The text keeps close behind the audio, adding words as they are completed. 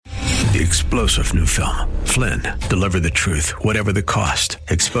The explosive new film, Flynn, deliver the truth, whatever the cost,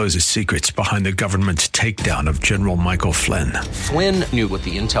 exposes secrets behind the government's takedown of General Michael Flynn. Flynn knew what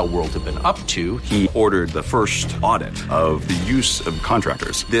the intel world had been up to. He ordered the first audit of the use of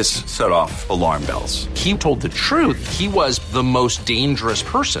contractors. This set off alarm bells. He told the truth. He was the most dangerous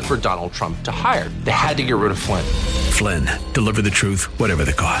person for Donald Trump to hire. They had to get rid of Flynn. Flynn, deliver the truth, whatever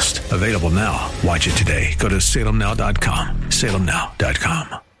the cost. Available now. Watch it today. Go to salemnow.com.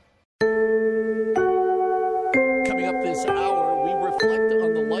 salemnow.com. Coming up this hour, we reflect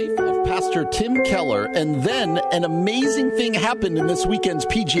on the life of Pastor Tim Keller, and then an amazing thing happened in this weekend's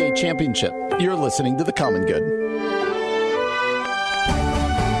PGA Championship. You're listening to The Common Good.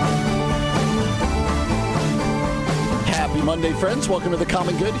 Happy Monday, friends. Welcome to The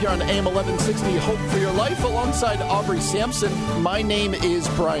Common Good here on AM 1160, Hope for Your Life, alongside Aubrey Sampson. My name is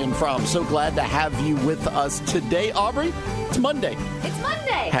Brian Fromm. So glad to have you with us today. Aubrey, it's Monday. It's Monday.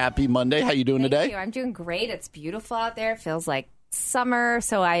 Happy Monday. How you doing Thank today? you. I'm doing great. It's beautiful out there. It feels like summer,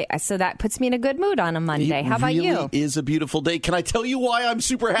 so that puts me in a good mood on a Monday. How about you? It really is a beautiful day. Can I tell you why I'm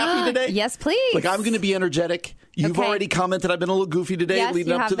super happy today? Yes, please. Like, I'm going to be energetic. You've already commented I've been a little goofy today, yes,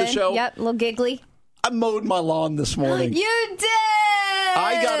 leading up to the show. Yep, a little giggly. I mowed my lawn this morning. You did!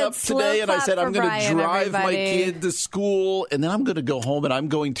 I got up today and I said I'm going to drive my kid to school, and then I'm going to go home and I'm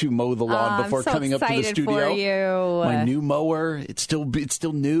going to mow the lawn before coming up to the studio. For you. My new mower, it's still new, it's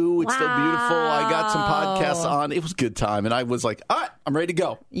still beautiful. I got some podcasts on. It was a good time, and I was like, all right, I'm ready to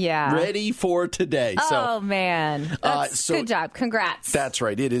go. Yeah, ready for today. Oh man, that's good job. Congrats. That's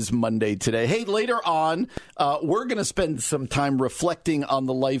right. It is Monday today. Hey, later on, we're going to spend some time reflecting on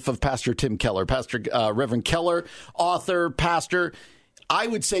the life of Pastor Tim Keller, Reverend Keller, author, pastor. I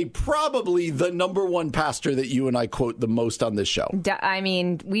would say probably the number one pastor that you and I quote the most on this show. I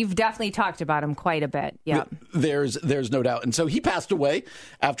mean, we've definitely talked about him quite a bit. Yeah, there's no doubt. And so he passed away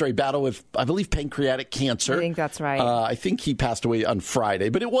after a battle with, I believe, pancreatic cancer. I think that's right. I think he passed away on Friday,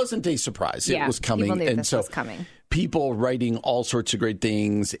 but it wasn't a surprise. Yeah, it was coming. People knew and this so was coming. People writing all sorts of great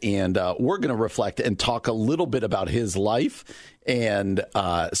things, and we're going to reflect and talk a little bit about his life and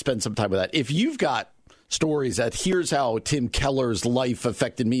spend some time with that. If you've got stories that here's how Tim Keller's life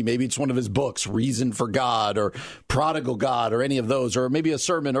affected me. Maybe it's one of his books, Reason for God or Prodigal God or any of those, or maybe a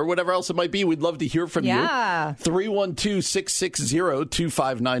sermon or whatever else it might be. We'd love to hear from you.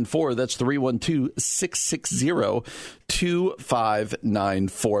 312-660-2594. That's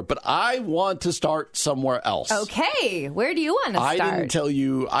 312-660-2594. But I want to start somewhere else. Okay. Where do you want to start? I didn't tell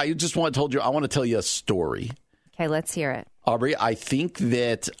you. I just want to tell you a story. Okay, let's hear it. Aubrey, I think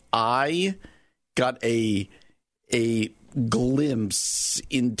that I got a glimpse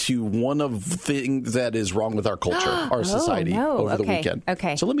into one of the things that is wrong with our culture, our society over the weekend.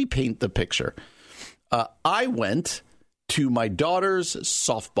 Okay. So let me paint the picture. I went to my daughter's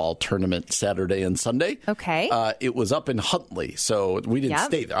softball tournament Saturday and Sunday. Okay. It was up in Huntley, so we didn't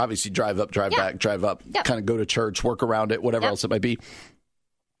stay there. Obviously, drive up, drive back, drive up, kind of go to church, work around it, whatever else it might be.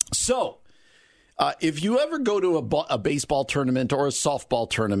 So if you ever go to a baseball tournament or a softball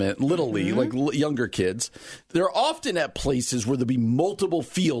tournament, Little League, like younger kids, they're often at places where there'll be multiple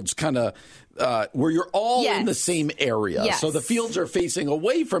fields kind of where you're all in the same area. Yes. So the fields are facing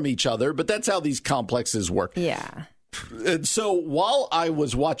away from each other, but that's how these complexes work. Yeah. And so while I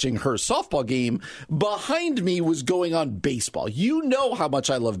was watching her softball game, behind me was going on baseball. You know how much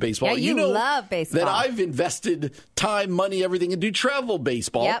I love baseball. Yeah, you know love baseball. that I've invested time, money, everything into travel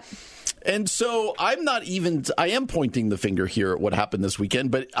baseball. Yep. And so I am pointing the finger here at what happened this weekend,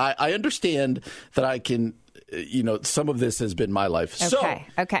 but I understand that I can, some of this has been my life.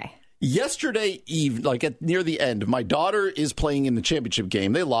 Okay. Yesterday evening, near the end, my daughter is playing in the championship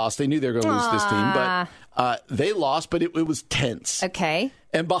game. They lost. They knew they were going to lose this team, but they lost, but it was tense. Okay.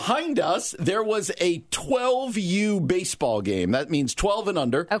 And behind us, there was a 12U baseball game. That means 12 and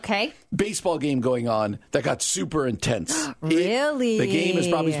under. Okay. Baseball game going on that got super intense. Really? The game is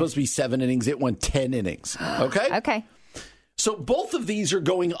probably supposed to be 7 innings. It went 10 innings. Okay? Okay. So both of these are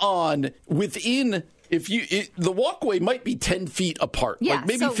going on within, the walkway might be 10 feet apart. Yeah. Like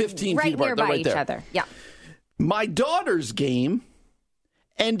maybe 15 feet apart. They're right each there. other. Yeah. My daughter's game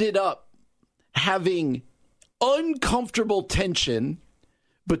ended up having uncomfortable tension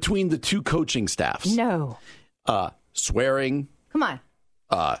between the two coaching staffs. No. Swearing. Come on.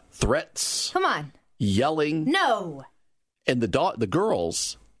 Threats. Come on. Yelling. No. And the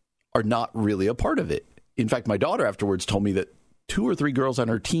girls are not really a part of it. In fact, my daughter afterwards told me that 2 or 3 girls on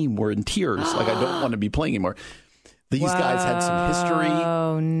her team were in tears. Like, I don't want to be playing anymore. These guys had some history.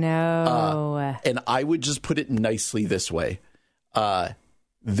 Oh, no. And I would just put it nicely this way.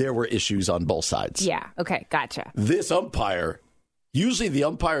 There were issues on both sides. Yeah. Okay. Gotcha. This umpire Usually the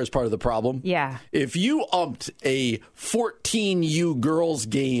umpire is part of the problem. Yeah. If you umped a 14U girls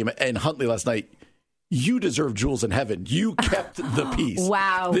game in Huntley last night, you deserve jewels in heaven. You kept the peace.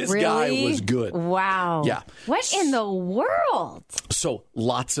 Wow. This really? guy was good. Wow. Yeah. What in the world? So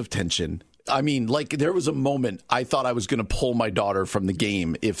lots of tension. I mean, like, there was a moment I thought I was going to pull my daughter from the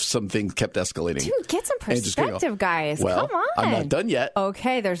game if some things kept escalating. Dude, get some perspective, guys. Well, come on. I'm not done yet.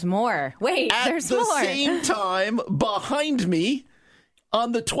 Okay, there's more. Wait, there's more. At the same time, behind me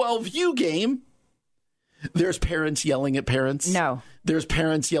on the 12U game, there's parents yelling at parents. No. There's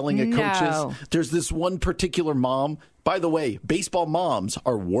parents yelling at coaches. There's this one particular mom. By the way, baseball moms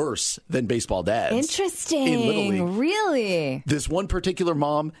are worse than baseball dads. Interesting. In Little League. Really? This one particular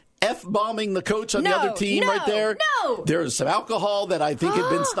mom F-bombing the coach on the other team right there. No. There's some alcohol that I think had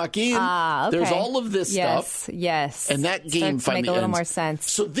been snuck in. Okay. There's all of this stuff. Yes. And that game starts to make a little ends. more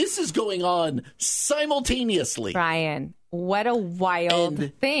sense. So this is going on simultaneously. Brian, what a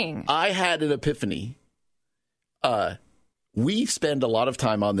wild thing. I had an epiphany. We spend a lot of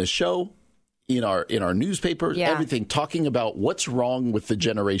time on this show, in our newspapers, everything, talking about what's wrong with the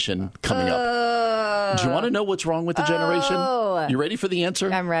generation coming up. Do you want to know what's wrong with the generation? You ready for the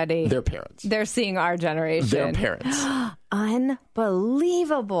answer? I'm ready. Their parents. They're seeing our generation. Their parents.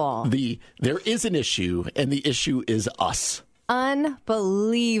 Unbelievable. There is an issue, and the issue is us.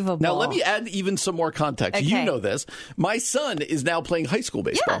 Unbelievable. Now, let me add even some more context. Okay. You know this. My son is now playing high school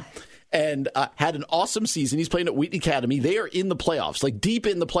baseball. Yeah. And had an awesome season. He's playing at Wheaton Academy. They are in the playoffs, like deep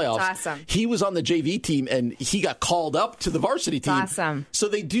in the playoffs. Awesome. He was on the JV team, and he got called up to the varsity team. Awesome. So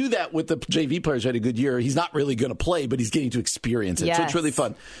they do that with the JV players who had a good year. He's not really going to play, but he's getting to experience it. Yes. So it's really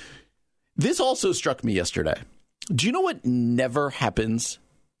fun. This also struck me yesterday. Do you know what never happens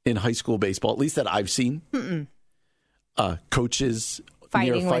in high school baseball, at least that I've seen? Coaches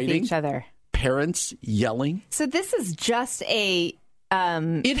fighting with each other. Parents yelling. So this is just a...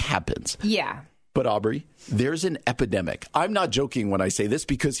 it happens. Yeah. But Aubrey, there's an epidemic. I'm not joking when I say this,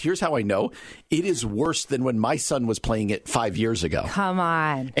 because here's how I know. It is worse than when my son was playing it 5 years ago. Come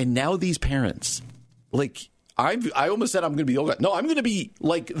on. And now these parents, like, I almost said I'm going to be the old guy. No, I'm going to be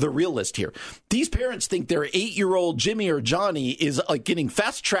like the realist here. These parents think their 8-year-old Jimmy or Johnny is like getting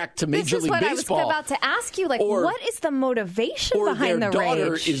fast tracked to Major League Baseball. This is what I was about to ask you. Like, what is the motivation behind the rage? Or their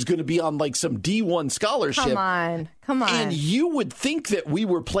daughter is going to be on like some D1 scholarship. Come on. And you would think that we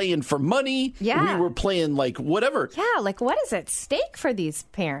were playing for money. Yeah. We were playing like whatever. Yeah, like what is at stake for these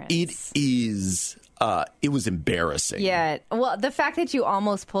parents? It is. It was embarrassing. Yeah. Well, the fact that you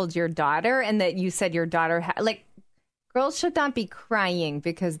almost pulled your daughter and that you said your daughter, girls should not be crying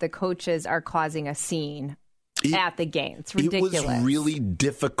because the coaches are causing a scene at the game. It's ridiculous. It was really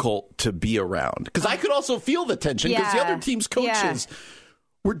difficult to be around because I could also feel the tension because the other team's coaches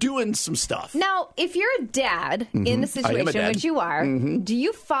were doing some stuff. Now, if you're a dad in the situation, which you are, do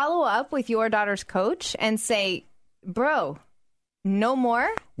you follow up with your daughter's coach and say, bro, no more?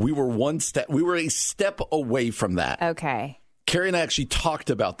 We were a step away from that. Okay. Carrie and I actually talked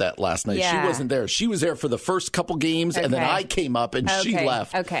about that last night. Yeah. She wasn't there. She was there for the first couple games, and then I came up, and she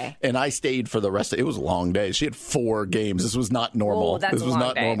left. Okay. And I stayed for the rest of it. It was a long day. She had 4 games. This was not normal. This was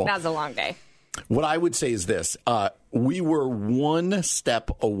not normal. That was a long day. What I would say is this. We were one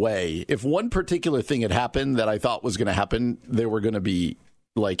step away. If one particular thing had happened that I thought was going to happen, they were going to be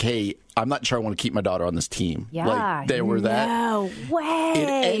like, hey, I'm not sure I want to keep my daughter on this team. Yeah. Like, they were that. No way. It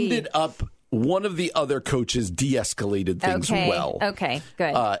ended up one of the other coaches de-escalated things well. Okay,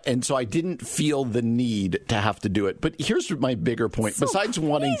 good. And so I didn't feel the need to have to do it. But here's my bigger point. So besides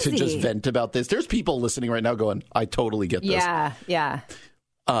wanting to just vent about this, there's people listening right now going, I totally get this. Yeah.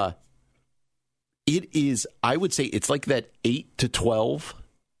 It is, I would say it's like that 8 to 12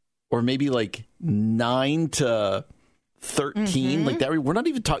 or maybe like 9 to 13, like that. We're not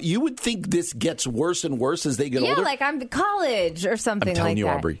even talking. You would think this gets worse and worse as they get older. Yeah, like I'm college or something like that. I'm telling you,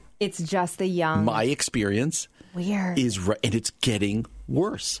 Aubrey. It's just the young. My experience is, and it's getting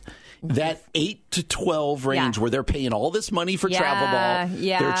worse. That 8 to 12 range where they're paying all this money for travel ball.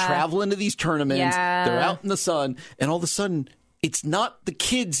 Yeah. They're traveling to these tournaments. Yeah. They're out in the sun. And all of a sudden, it's not the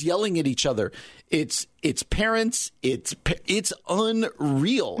kids yelling at each other. It's parents. It's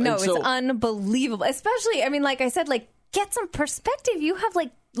unreal. No, and so, it's unbelievable. Especially, I mean, like I said, like, get some perspective. You have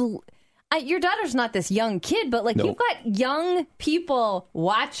your daughter's not this young kid, but you've got young people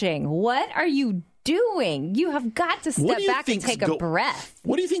watching. What are you doing? You have got to step back and take a breath.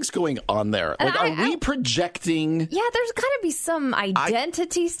 What do you think's going on there? Are we projecting? Yeah, there's got to be some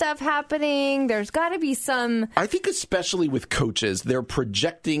identity stuff happening. There's got to be some. I think especially with coaches, they're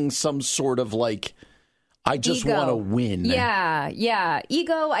projecting some sort of I just want to win. Yeah.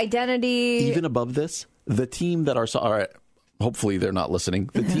 Ego, identity. Even above this, the team that all right, hopefully they're not listening.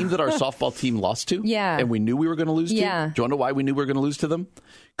 The team that our softball team lost to, and we knew we were going to lose to. Yeah. Do you want to know why we knew we were going to lose to them?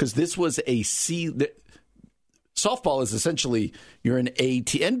 Because this was a C. Softball is essentially you're an A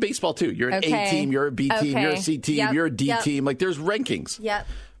team, and baseball too. You're an A team, you're a B team, you're a C team, you're a D team. Like there's rankings. Yep.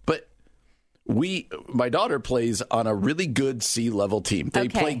 But my daughter plays on a really good C level team. They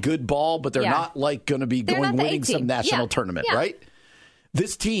play good ball, but they're not like going to be winning some national tournament, right?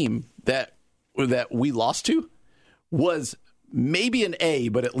 This team that we lost to was maybe an A,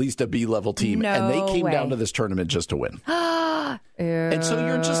 but at least a B level team, and they came down to this tournament just to win. And so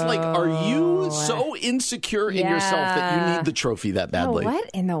you're just like, are you so insecure in yourself that you need the trophy that badly? What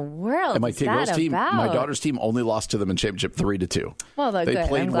in the world? And my is that team, about? my daughter's team, only lost to them in championship 3-2. Well, they good.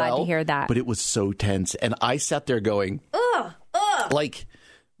 played I'm glad well, to hear that. But it was so tense, and I sat there going, like,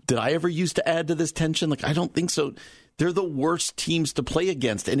 did I ever used to add to this tension? Like, I don't think so. They're the worst teams to play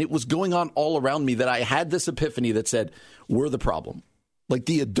against, and it was going on all around me that I had this epiphany that said, we're the problem. Like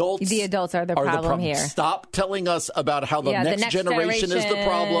the adults are the problem here. Stop telling us about how the next generation is the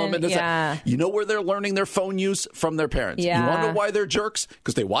problem. And you know where they're learning their phone use? From their parents. Yeah. You want to know why they're jerks?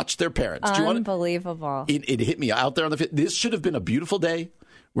 Because they watch their parents. Unbelievable. It hit me out there on the field. This should have been a beautiful day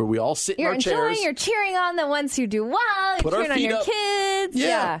where we all sit in our chairs. You're cheering on the ones who do well. You're cheering on your kids.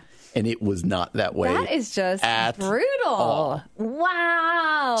 Yeah. And it was not that way. That is just brutal. All.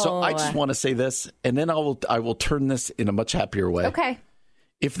 Wow. So I just want to say this, and then I will turn this in a much happier way. Okay.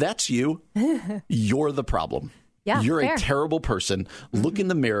 If that's you, you're the problem. Yeah, you're fair. a terrible person. Look in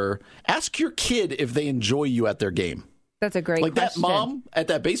the mirror. Ask your kid if they enjoy you at their game. That's a great question. That mom at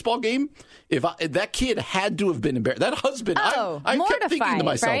that baseball game, if that kid had to have been embarrassed. That husband, I kept thinking to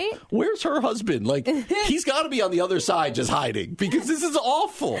myself, right? where's her husband? Like, he's got to be on the other side just hiding because this is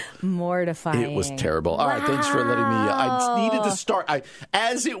awful. Mortifying. It was terrible. All right, thanks for letting me. I needed to start.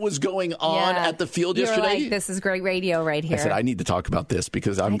 As it was going on at the field yesterday. Like, this is great radio right here. I said, I need to talk about this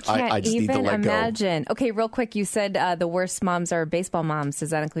because I just need to let imagine. Go. Okay, real quick, you said the worst moms are baseball moms. Does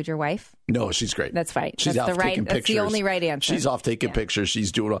that include your wife? No, she's great. That's right. She's that's off taking pictures. That's the only right answer. She's off taking pictures.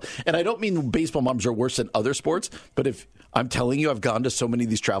 She's doing well. And I don't mean baseball moms are worse than other sports, but if I'm telling you, I've gone to so many of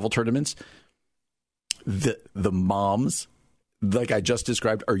these travel tournaments, the moms, like I just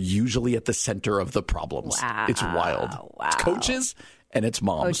described, are usually at the center of the problems. Wow. It's wild. Wow. It's coaches and it's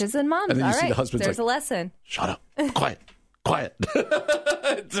moms. Coaches and moms. And then you see the husband's There's a lesson. Shut up. Quiet.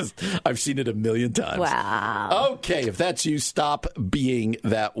 I've seen it a million times. Wow. Okay, if that's you, stop being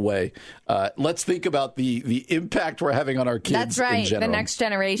that way. Let's think about the impact we're having on our kids. That's right. In general. The next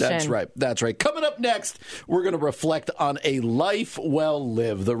generation. That's right. Coming up next, we're going to reflect on a life well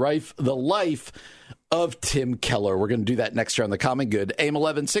lived, the life of Tim Keller. We're going to do that next year on The Common Good. AM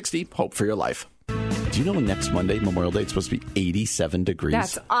 1160, Hope for Your Life. Do you know next Monday, Memorial Day, it's supposed to be 87 degrees?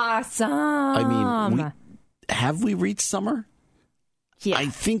 That's awesome. I mean, have we reached summer? Yeah, I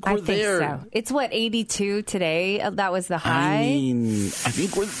think we're there. So. It's 82 today. That was the high. I mean, I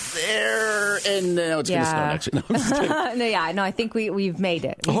think we're there, and now it's going to snow next week. No, I'm just kidding. I think we've made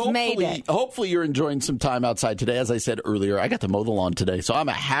it. Hopefully you're enjoying some time outside today. As I said earlier, I got to mow the lawn today, so I'm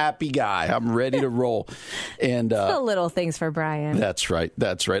a happy guy. I'm ready to roll. And the little things for Brian. That's right.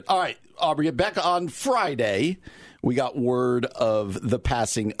 All right, Aubrey, back on Friday, we got word of the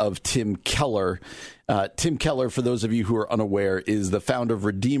passing of Tim Keller. Tim Keller, for those of you who are unaware, is the founder of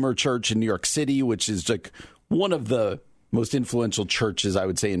Redeemer Church in New York City, which is like one of the most influential churches, I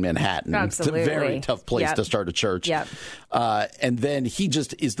would say, in Manhattan. Absolutely. It's a very tough place to start a church. Yep. And then he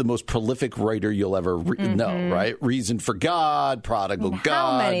just is the most prolific writer you'll ever know, right? Reason for God, Prodigal God.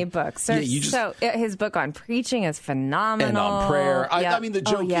 How many books? His book on preaching is phenomenal. And on prayer. Yep. I mean, the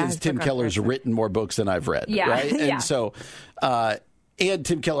joke is Tim Keller's written more books than I've read, right? And so... and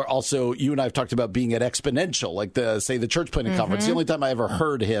Tim Keller also, you and I have talked about being at Exponential, like the church planting conference. The only time I ever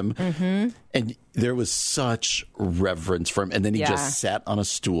heard him. And there was such reverence for him. And then he just sat on a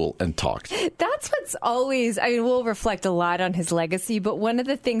stool and talked. That's what's always, we'll reflect a lot on his legacy. But one of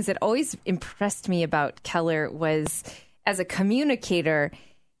the things that always impressed me about Keller was, as a communicator,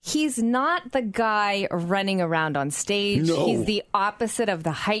 he's not the guy running around on stage. No. He's the opposite of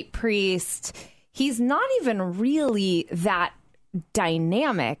the hype priest. He's not even really that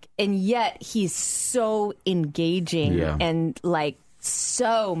dynamic, and yet he's so engaging and like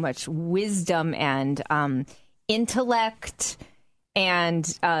so much wisdom and intellect and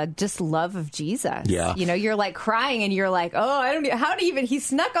just love of Jesus. Yeah, you're like crying, and you're like, he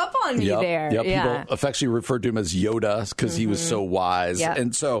snuck up on me there. Yep. People affectionately referred to him as Yoda because he was so wise. Yep.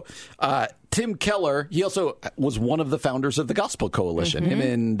 And so Tim Keller, he also was one of the founders of the Gospel Coalition. Him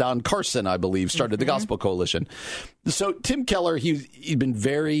and Don Carson, I believe, started the Gospel Coalition. So Tim Keller, he'd been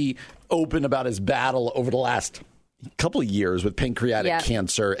very open about his battle over the last couple of years with pancreatic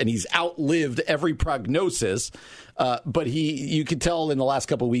cancer, and he's outlived every prognosis. But you could tell in the last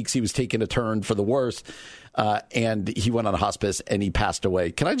couple of weeks he was taking a turn for the worse, and he went on hospice and he passed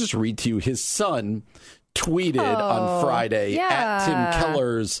away. Can I just read to you? His son tweeted on Friday at Tim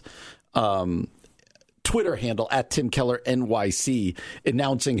Keller's Twitter handle, at Tim Keller NYC,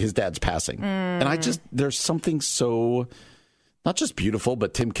 announcing his dad's passing. And there's something so not just beautiful,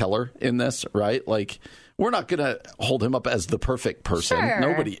 but Tim Keller in this, right? Like, we're not going to hold him up as the perfect person. Sure.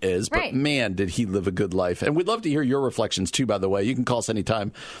 Nobody is. But man, did he live a good life. And we'd love to hear your reflections, too, by the way. You can call us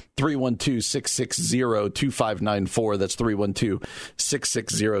anytime. 312-660-2594. That's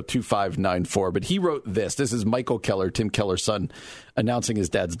 312-660-2594. But he wrote this. This is Michael Keller, Tim Keller's son, announcing his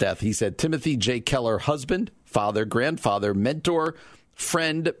dad's death. He said, Timothy J. Keller, husband, father, grandfather, mentor,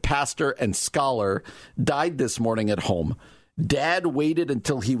 friend, pastor, and scholar, died this morning at home. Dad waited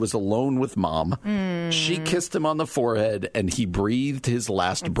until he was alone with Mom. She kissed him on the forehead, and he breathed his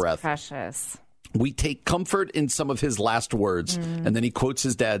last breath. Precious. We take comfort in some of his last words. And then he quotes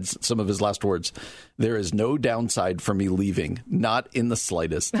some of his last words. There is no downside for me leaving, not in the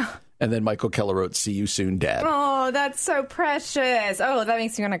slightest. And then Michael Keller wrote, see you soon, Dad. Oh, that's so precious. Oh, that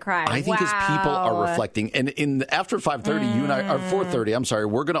makes me want to cry. I think as people are reflecting, and after 5:30, you and I, or 4:30, I'm sorry,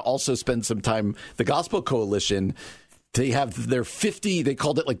 we're going to also spend some time, the Gospel Coalition, they have their 50, they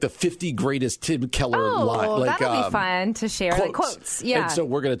called it like the 50 greatest Tim Keller line. Like, that'll be fun to share the quotes. Yeah. And so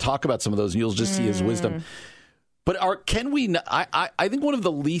we're going to talk about some of those, and you'll just see his wisdom. But I think one of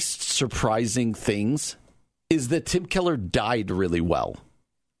the least surprising things is that Tim Keller died really well.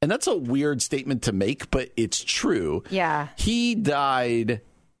 And that's a weird statement to make, but it's true. Yeah. He died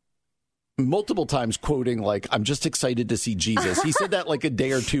multiple times quoting, like, I'm just excited to see Jesus. He said that like a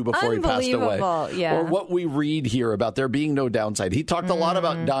day or two before he passed away. Yeah. Or what we read here about there being no downside. He talked a lot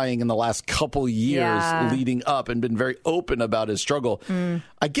about dying in the last couple years leading up and been very open about his struggle.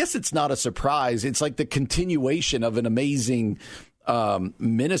 I guess it's not a surprise. It's like the continuation of an amazing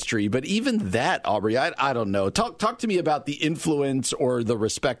ministry. But even that, Aubrey, I don't know. Talk to me about the influence or the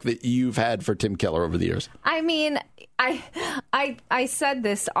respect that you've had for Tim Keller over the years. I mean, I said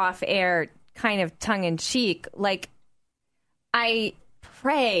this off air, kind of tongue in cheek. Like, I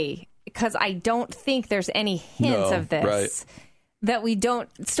pray, because I don't think there's any hints of this, that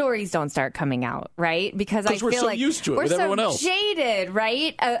stories don't start coming out, right? Because I feel we're so like used to it we're with everyone else. Jaded,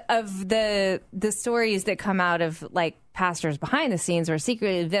 right? Of the stories that come out of, like, pastors behind the scenes or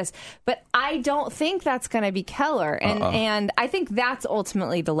secretly this. But I don't think that's going to be Keller. And I think that's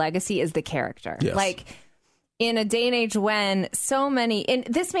ultimately the legacy, is the character. Yes. Like, in a day and age when and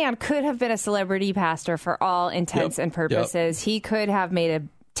this man could have been a celebrity pastor for all intents and purposes. He could have made a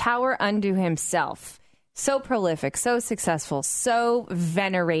tower unto himself. So prolific, so successful, so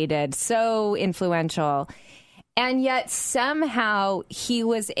venerated, so influential. And yet somehow he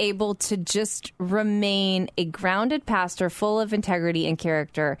was able to just remain a grounded pastor full of integrity and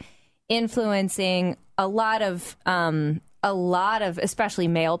character, influencing a lot of especially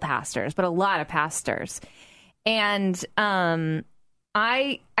male pastors, but a lot of pastors. And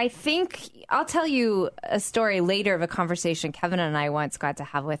I think I'll tell you a story later of a conversation Kevin and I once got to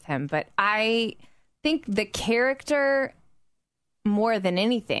have with him, but I think the character, more than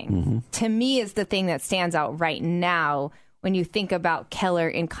anything, to me, is the thing that stands out right now when you think about Keller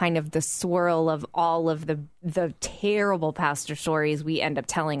in kind of the swirl of all of the terrible pastor stories we end up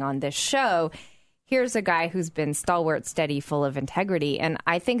telling on this show. Here's a guy who's been stalwart, steady, full of integrity. And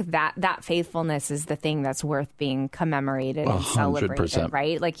I think that faithfulness is the thing that's worth being commemorated and 100%. Celebrated,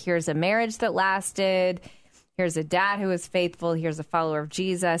 right? Like, here's a marriage that lasted. Here's a dad who was faithful. Here's a follower of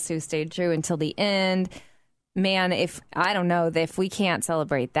Jesus who stayed true until the end. Man, if we can't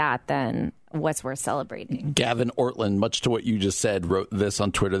celebrate that, then what's worth celebrating? Gavin Ortland, much to what you just said, wrote this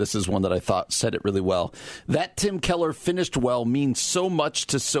on Twitter. This is one that I thought said it really well. That Tim Keller finished well means so much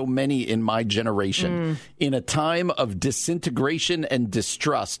to so many in my generation. In a time of disintegration and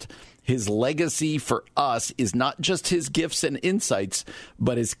distrust, his legacy for us is not just his gifts and insights,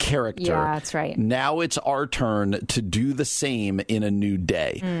 but his character. Yeah, that's right. Now it's our turn to do the same in a new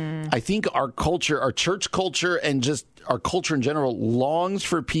day. I think our culture, our church culture, and just our culture in general longs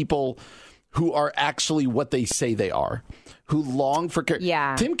for people who are actually what they say they are, who long for care.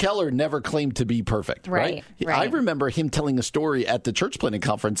 Yeah. Tim Keller never claimed to be perfect, right? I remember him telling a story at the church planting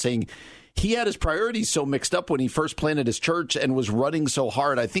conference saying he had his priorities so mixed up when he first planted his church and was running so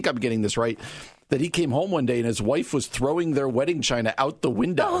hard. I think I'm getting this right, that he came home one day and his wife was throwing their wedding china out the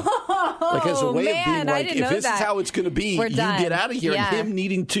window. Like, as a way of being like, if this is how it's going to be, you get out of here. Yeah. And him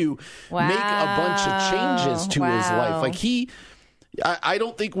needing to make a bunch of changes to his life. Like, I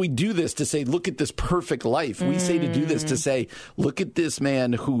don't think we do this to say, look at this perfect life. We say to do this to say, look at this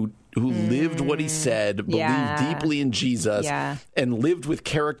man who lived what he said, believed deeply in Jesus, and lived with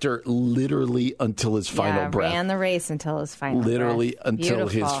character literally until his final breath. Ran the race until his final literally breath. Until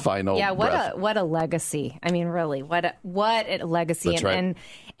his final breath. What a legacy. I mean, really, what a legacy. That's right.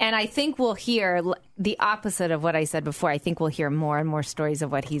 And I think we'll hear the opposite of what I said before. I think we'll hear more and more stories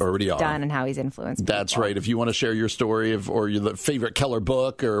of what he's done and how he's influenced people. That's right. If you want to share your story or your favorite Keller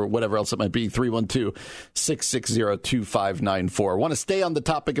book or whatever else it might be, 312-660-2594. Want to stay on the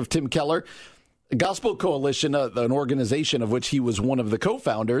topic of Tim Keller? Gospel Coalition, an organization of which he was one of the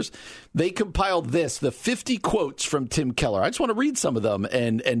co-founders, they compiled the 50 quotes from Tim Keller. I just want to read some of them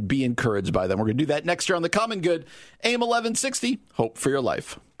and be encouraged by them. We're going to do that next year on The Common Good, AM 1160, Hope for Your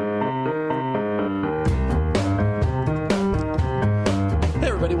Life. Hey,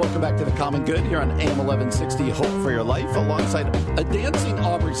 everybody, welcome back to The Common Good here on AM 1160, Hope for Your Life, alongside a dancing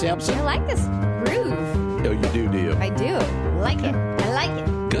Aubrey Sampson. I like this groove. Oh, you do you? I do. Like it. I like it.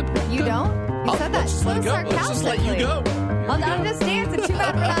 Good. You Good. don't? You said that so sarcastically. Let's just let you go. Well, I'm just dancing. Too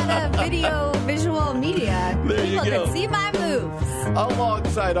bad we're not visual media. There you People go. can see my moves.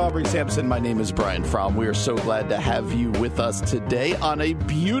 Alongside Aubrey Sampson, my name is Brian Fromm. We are so glad to have you with us today on a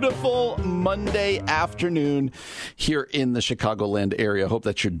beautiful Monday afternoon here in the Chicagoland area. Hope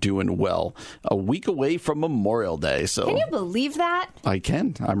that you're doing well. A week away from Memorial Day. So can you believe that? I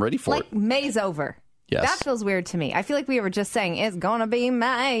can. I'm ready for it. May's over. Yes. That feels weird to me. I feel like we were just saying it's going to be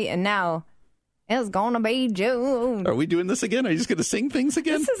May, and now it's going to be June. Are we doing this again? Are you just going to sing things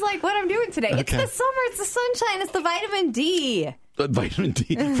again? This is like what I'm doing today. Okay. It's the summer. It's the sunshine. It's the vitamin D. Vitamin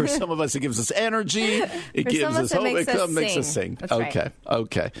D. For some of us, it gives us energy. It gives us hope. It makes us sing. That's okay. Right.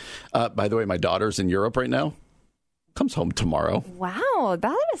 Okay. By the way, my daughter's in Europe right now. Comes home tomorrow. Wow.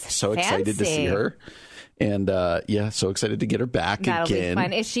 That is so fancy. Excited to see her. And so excited to get her back That'll again. Be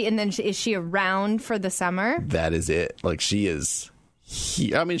fun. Is she around for the summer? That is it. Like she is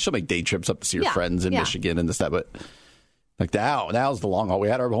here. I mean, she'll make day trips up to see her friends in Michigan and this, that, but like now's the long haul. We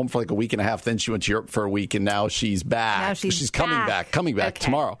had her home for like a week and a half. Then she went to Europe for a week, and now she's back. Now she's coming back okay.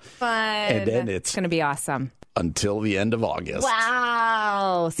 tomorrow. Fun. And then it's going to be awesome. Until the end of August.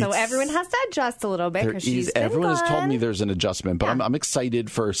 Wow. So everyone has to adjust a little bit because everyone has told me there's an adjustment, but I'm excited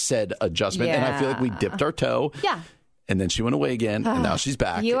for said adjustment. And I feel like we dipped our toe. Yeah. And then she went away again, and now she's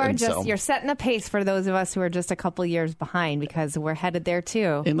back. You're setting a pace for those of us who are just a couple years behind because we're headed there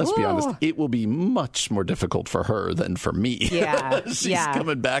too. And let's be honest, it will be much more difficult for her than for me. Yeah. She's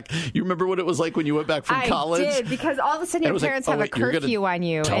coming back. You remember what it was like when you went back from college? I did, because all of a sudden your parents have a curfew on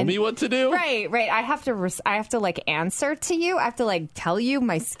you. Tell me what to do? Right. I have to like answer to you. I have to like tell you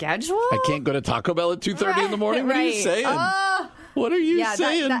my schedule. I can't go to Taco Bell at 2:30 in the morning. What are you saying? What are you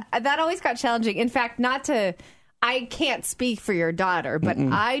saying? That always got challenging. In fact, I can't speak for your daughter, but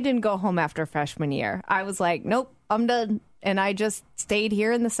I didn't go home after freshman year. I was like, nope, I'm done. And I just stayed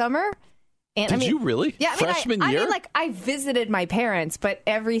here in the summer. And Did you really? Yeah. Freshman year? I mean, like, I visited my parents, but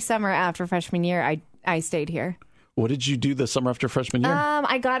every summer after freshman year, I stayed here. What did you do the summer after freshman year?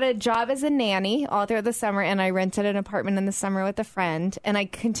 I got a job as a nanny all through the summer, and I rented an apartment in the summer with a friend, and I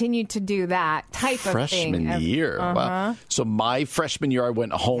continued to to type of thing. Freshman year. Wow. So my freshman year, I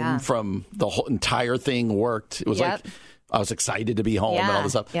went home from the whole entire thing, worked. It was like I was excited to be home and all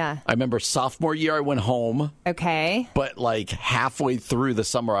this stuff. Yeah. I remember sophomore year, I went home. Okay. But like halfway through the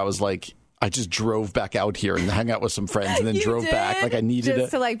summer, I was like, I just drove back out here and hung out with some friends and then drove back. Like I needed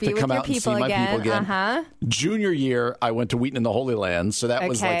just to like be to with come your out and see people my again. people again. Junior year, I went to Wheaton in the Holy Land. So that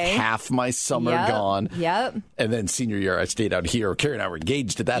was like half my summer gone. Yep. And then senior year, I stayed out here. Carrie and I were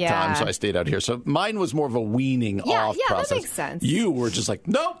engaged at that time, so I stayed out here. So mine was more of a weaning off process. That makes sense. You were just like,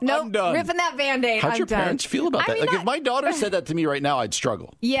 nope, I'm done. Ripping that Band-Aid. How'd your parents feel about that? Like if my daughter said that to me right now, I'd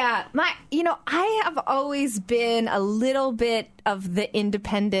struggle. Yeah. I have always been a little bit of the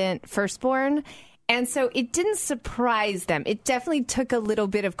independent firstborn. And so it didn't surprise them. It definitely took a little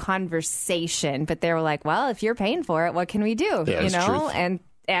bit of conversation, but they were like, well, if you're paying for it, what can we do? Yeah, truth.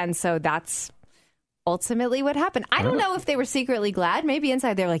 And so that's ultimately what happened. I don't know if they were secretly glad. Maybe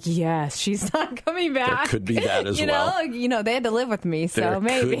inside they were like, yes, she's not coming back. There could be that as well. They had to live with me, so there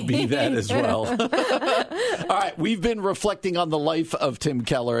maybe. Could be that as well. All right, we've been reflecting on the life of Tim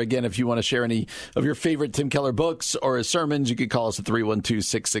Keller. Again, if you want to share any of your favorite Tim Keller books or his sermons, you can call us at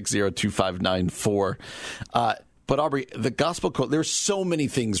 312-660-2594. But Aubrey, the gospel quote, there's so many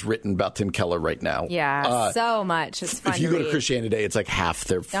things written about Tim Keller right now. Yeah, so much. It's fun If you to go to read. Christianity Today, it's like half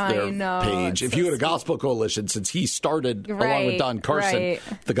their page. If you go to Gospel Coalition, since he started along with Don Carson,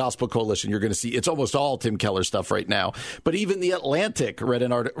 the Gospel Coalition, you're going to see it's almost all Tim Keller stuff right now. But even The Atlantic wrote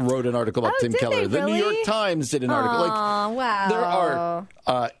an article about Tim Keller. The New York Times did an article. Wow. There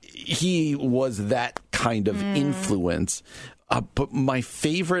are, he was that kind of influence. But my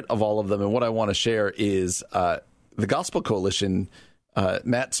favorite of all of them, and what I want to share is the Gospel Coalition,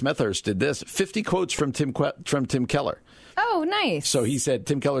 Matt Smethurst did this, 50 quotes from Tim Keller. Oh, nice. So he said,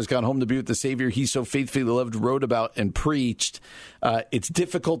 Tim Keller's gone home to be with the Savior he so faithfully loved, wrote about, and preached. It's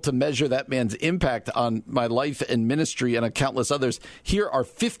difficult to measure that man's impact on my life and ministry and on countless others. Here are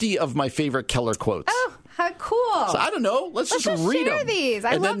 50 of my favorite Keller quotes. Oh, how cool. So I don't know. Let's just read share them. These.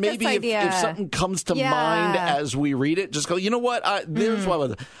 I and love then maybe this idea. if something comes to mind as we read it, just go, you know what? There's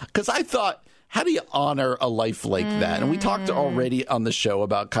one. Because I thought, how do you honor a life like that? And we talked already on the show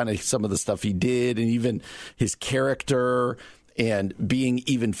about kind of some of the stuff he did and even his character and being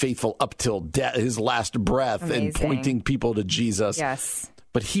even faithful up till death, his last breath. Amazing. And pointing people to Jesus. Yes.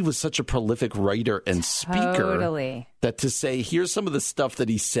 But he was such a prolific writer and speaker that to say, here's some of the stuff that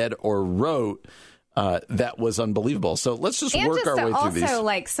he said or wrote, that was unbelievable. So let's just work our way through these. Also,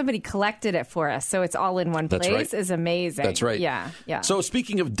 like somebody collected it for us, so it's all in one place is amazing. That's right. Yeah. So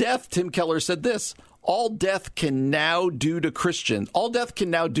speaking of death, Tim Keller said this: all death can now do to Christians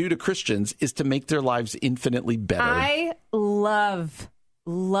is to make their lives infinitely better. I love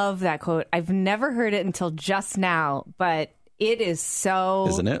that quote. I've never heard it until just now, but it is so,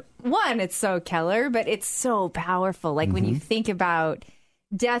 isn't it? One, it's so Keller, but it's so powerful. Like when you think about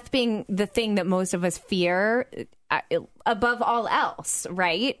death being the thing that most of us fear above all else,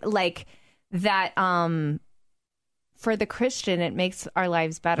 right? Like that, for the Christian, it makes our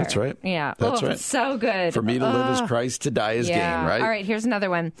lives better. That's right. Yeah. That's right. So good. For me to live as Christ, to die as gain, right? All right, here's another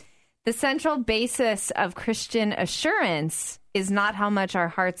one. The central basis of Christian assurance is not how much our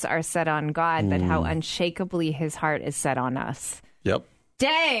hearts are set on God, but how unshakably his heart is set on us. Yep.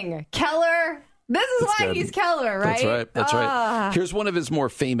 Dang, Keller. This is why he's Keller, right? That's right. Here's one of his more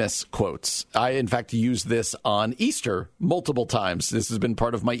famous quotes. I, in fact, used this on Easter multiple times. This has been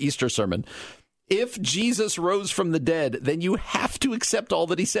part of my Easter sermon. If Jesus rose from the dead, then you have to accept all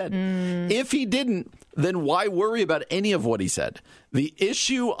that he said. If he didn't, then why worry about any of what he said? The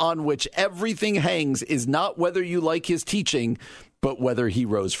issue on which everything hangs is not whether you like his teaching, but whether he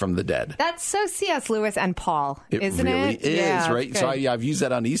rose from the dead. That's so C.S. Lewis and Paul, isn't it? It really is, right? Good. So I've used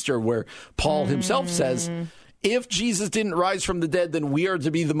that on Easter where Paul himself says, if Jesus didn't rise from the dead, then we are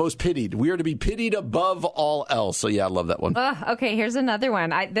to be the most pitied. We are to be pitied above all else. So yeah, I love that one. Okay, here's another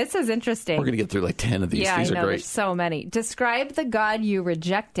one. This is interesting. We're going to get through like 10 of these. Yeah, these I know, are great. There's so many. Describe the God you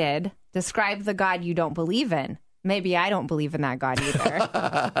rejected. Describe the God you don't believe in. Maybe I don't believe in that God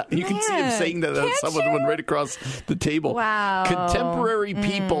either. You can see him saying that as someone right across the table. Wow. Contemporary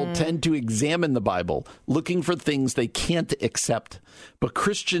people tend to examine the Bible, looking for things they can't accept. But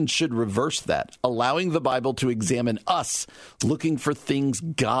Christians should reverse that, allowing the Bible to examine us, looking for things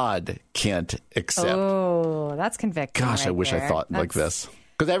God can't accept. Oh, that's convicting. Gosh, I wish I thought like this.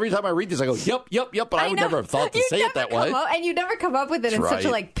 Because every time I read this, I go, yep, but I would never have thought to say it that way. And you never come up with it in such a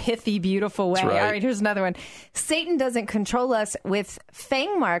like pithy, beautiful way. Right. All right, here's another one. Satan doesn't control us with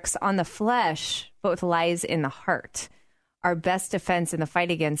fang marks on the flesh, but with lies in the heart. Our best defense in the fight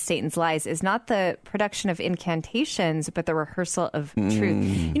against Satan's lies is not the production of incantations, but the rehearsal of truth.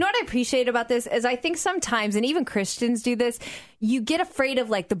 You know what I appreciate about this is I think sometimes, and even Christians do this, you get afraid of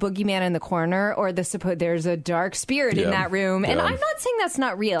like the boogeyman in the corner or there's a dark spirit in that room. And I'm not saying that's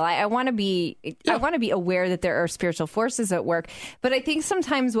not real. I want to be aware that there are spiritual forces at work. But I think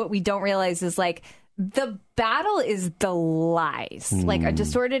sometimes what we don't realize is like, the battle is the lies, like a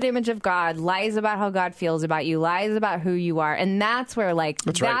distorted image of God, lies about how God feels about you, lies about who you are. And that's where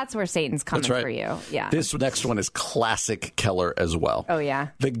that's where Satan's coming for you. Yeah. This next one is classic Keller as well. Oh, yeah.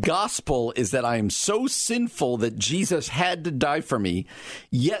 The gospel is that I am so sinful that Jesus had to die for me,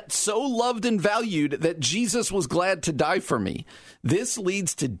 yet so loved and valued that Jesus was glad to die for me. This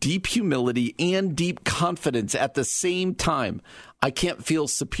leads to deep humility and deep confidence at the same time. I can't feel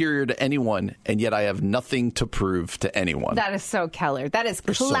superior to anyone, and yet I have nothing to prove to anyone. That is so Keller. That is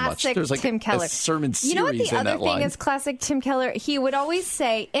classic so Tim Keller. A sermon series. You know what the other thing line is classic Tim Keller? He would always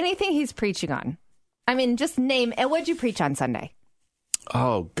say anything he's preaching on. I mean, just name. And what'd you preach on Sunday?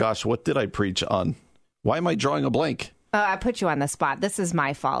 Oh, gosh. What did I preach on? Why am I drawing a blank? I put you on the spot. This is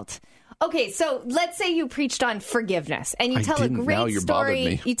my fault. Okay, so let's say you preached on forgiveness, and you tell a great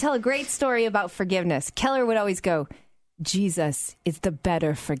story. You tell a great story about forgiveness. Keller would always go, Jesus is the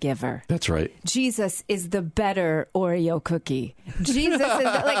better forgiver. That's right. Jesus is the better Oreo cookie. Jesus is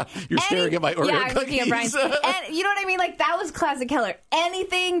like you're staring at my Oreo I'm cookies. looking at Brian's. And you know what I mean? Like that was classic Keller.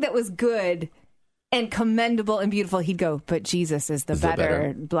 Anything that was good and commendable and beautiful, he'd go, but Jesus is the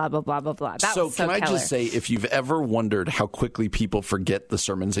better, blah, blah, blah, blah, blah. That was so can I Keller. just say, if you've ever wondered how quickly people forget the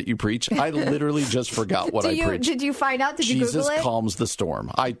sermons that you preach, I literally just forgot what I preached. Did you find out? Did you Jesus Google it? calms the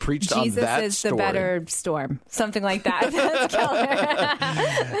storm. I preached Jesus on that is story. the better storm. Something like that. That's Keller.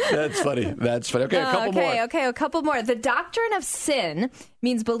 That's funny. That's funny. Okay, a couple more. Okay, a couple more. The doctrine of sin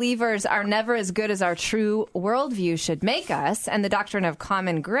means believers are never as good as our true worldview should make us. And the doctrine of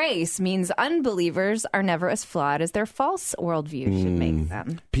common grace means unbelievers are never as flawed as their false worldview should make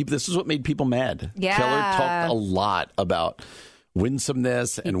them. This is what made people mad. Yeah. Keller talked a lot about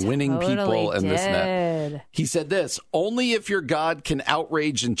winsomeness and winning people and this and that. He said this, only if your God can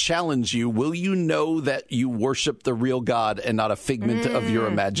outrage and challenge you will you know that you worship the real God and not a figment of your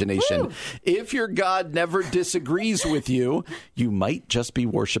imagination. Woo. If your God never disagrees with you, you might just be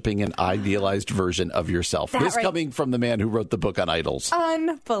worshiping an idealized version of yourself. This coming from the man who wrote the book on idols.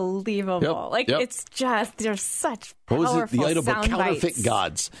 Unbelievable. It's just, there's such what powerful was it? The idol book, Counterfeit bites.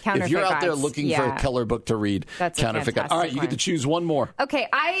 Gods. Counterfeit if you're out there Gods. looking for a Keller book to read, that's Counterfeit Gods. All right, you get to choose one more. Okay,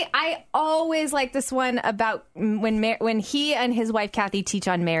 I always like this one about when he and his wife Kathy teach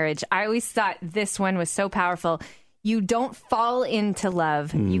on marriage. I always thought this one was so powerful. You don't fall into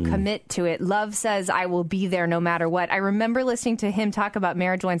love. You commit to it. Love says, I will be there no matter what. I remember listening to him talk about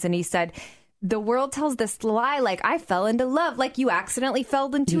marriage once, and he said, the world tells this lie, like, I fell into love, like you accidentally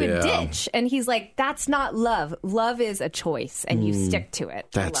fell into a ditch. And he's like, that's not love. Love is a choice, and you stick to it.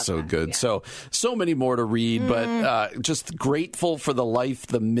 That's so good. Yeah. So many more to read, but just grateful for the life,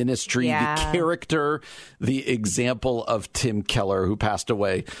 the ministry, the character, the example of Tim Keller, who passed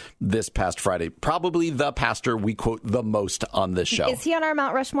away this past Friday. Probably the pastor we quote the most on this show. Is he on our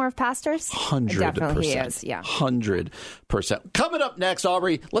Mount Rushmore of pastors? 100%. Definitely he is, yeah. 100%. Coming up next,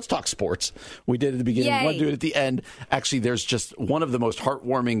 Aubrey, let's talk sports. We did at the beginning. We want to do it at the end. Actually, there's just one of the most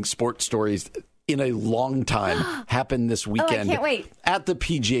heartwarming sports stories in a long time happened this weekend. I can't wait. At the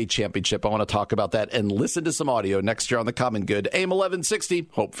PGA Championship. I want to talk about that and listen to some audio next year on The Common Good. AM 1160,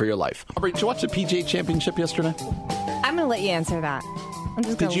 Hope for Your Life. Aubrey, did you watch the PGA Championship yesterday? I'm going to let you answer that.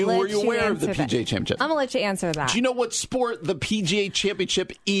 Were you aware of the PGA Championship? I'm going to let you answer that. Do you know what sport the PGA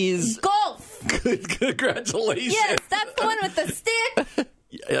Championship is? Golf. Good. Congratulations. Yes, that's the one with the stick.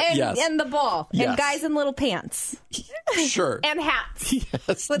 And the ball. Yes. And guys in little pants. Sure. And hats.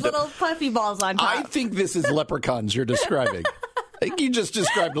 Yes. With little puffy balls on top. I think this is leprechauns you're describing. I think you just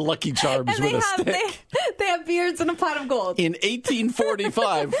described the Lucky Charms with a stick. They have beards and a pot of gold. In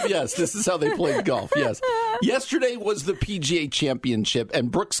 1845, yes, this is how they played golf, yes. Yesterday was the PGA Championship,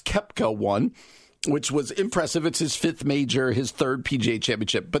 and Brooks Koepka won, which was impressive. It's his fifth major, his third PGA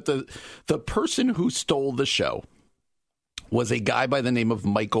Championship. But the person who stole the show was a guy by the name of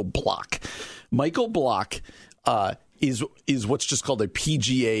Michael Block. Michael Block is what's just called a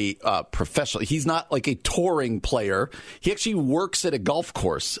PGA professional. He's not like a touring player. He actually works at a golf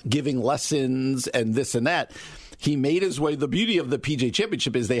course giving lessons and this and that. He made his way. The beauty of the PGA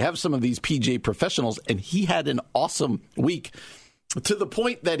Championship is they have some of these PGA professionals, and he had an awesome week to the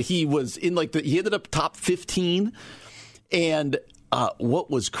point that he was in he ended up top 15. And what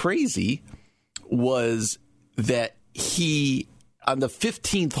was crazy was that he, on the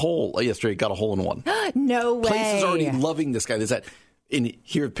 15th hole yesterday, got a hole in one. No way. Place is already loving this guy. There's that. And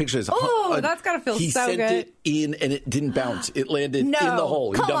here, pictures. Oh, that's got to feel so good. He sent it in, and it didn't bounce. It landed in the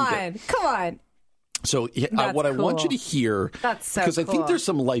hole. He dumped it. Come on. So what I want you to hear, because I think there's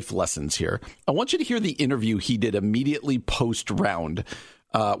some life lessons here. I want you to hear the interview he did immediately post-round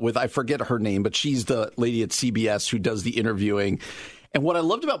with, I forget her name, but she's the lady at CBS who does the interviewing. And what I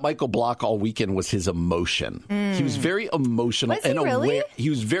loved about Michael Block all weekend was his emotion. He was very emotional and aware. He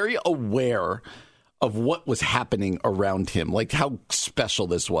was very aware of what was happening around him, like how special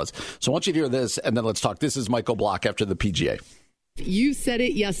this was. So I want you to hear this, and then let's talk. This is Michael Block after the PGA. You said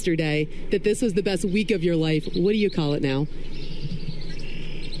it yesterday that this was the best week of your life. What do you call it now?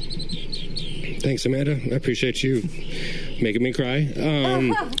 Thanks, Amanda. I appreciate you making me cry.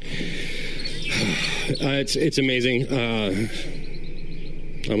 It's amazing.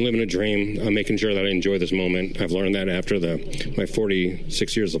 I'm living a dream. I'm making sure that I enjoy this moment. I've learned that after my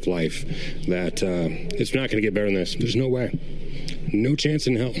 46 years of life that it's not going to get better than this. There's no way. No chance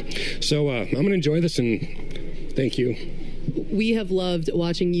in hell. So I'm going to enjoy this, and thank you. We have loved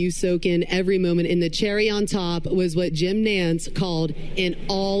watching you soak in every moment, and the cherry on top was what Jim Nance called an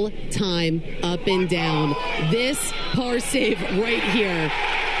all-time up and down. This par save right here.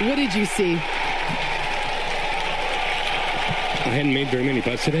 What did you see? hadn't made very many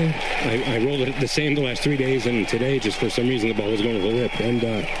putts today. I rolled it the same the last 3 days, and today, just for some reason, the ball was going over the lip, and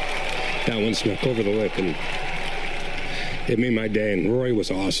that one snuck over the lip, and it made my day. And Rory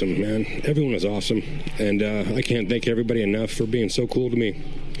was awesome, man. Everyone was awesome, and I can't thank everybody enough for being so cool to me.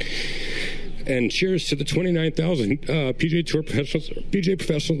 And cheers to the 29,000 PGA Tour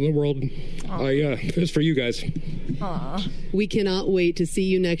professionals in the world. It was for you guys. Aww. We cannot wait to see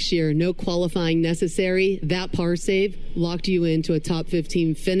you next year. No qualifying necessary. That par save locked you into a top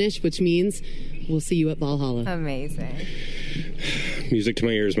 15 finish, which means we'll see you at Valhalla. Amazing. Music to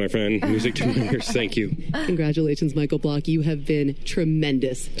my ears, my friend. Music to my ears. Thank you. Congratulations, Michael Block. You have been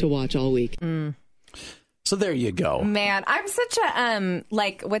tremendous to watch all week. So there you go. Man, I'm such a,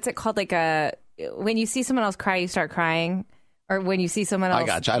 what's it called? When you see someone else cry, you start crying. Or when you see someone else, I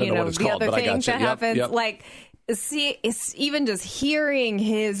got you. I don't know what it's called, but I got you. That happens, it's even just hearing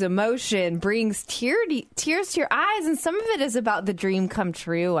his emotion brings tears to your eyes. And some of it is about the dream come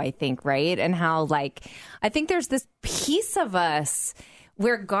true, I think, right? And how, I think there's this piece of us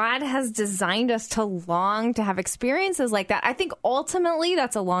where God has designed us to long to have experiences like that. I think ultimately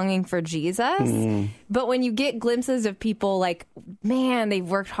that's a longing for Jesus. But when you get glimpses of people man, they've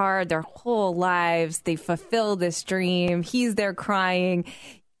worked hard their whole lives, they fulfill this dream, he's there crying,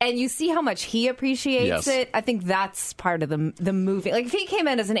 and you see how much he appreciates it. I think that's part of the movie. If he came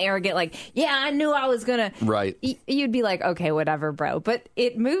in as an arrogant, yeah, I knew I was going to... Right. You'd be like, okay, whatever, bro. But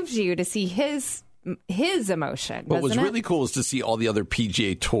it moves you to see his emotion. What was really cool is to see all the other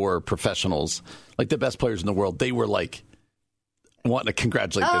PGA Tour professionals, the best players in the world. They were wanting to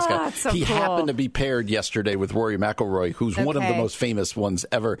congratulate this guy. So he cool. happened to be paired yesterday with Rory McIlroy, who's one of the most famous ones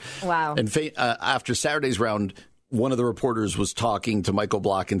ever. Wow. And after Saturday's round, one of the reporters was talking to Michael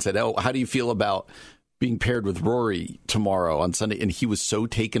Block and said, "Oh, how do you feel about being paired with Rory tomorrow on Sunday?" And he was so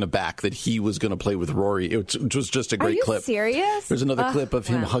taken aback that he was going to play with Rory. It was just a great clip. Are you serious? There's another clip of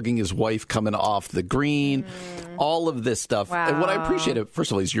him hugging his wife coming off the green. All of this stuff. Wow. And what I appreciate,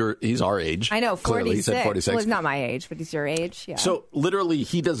 first of all, he's our age. I know, 46. Clearly, he said 46. Well, he's not my age, but he's your age. Yeah. So literally,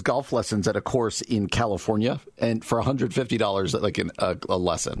 he does golf lessons at a course in California, and for $150, a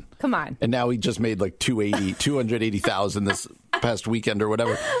lesson. Come on. And now he just made $280,000 this past weekend or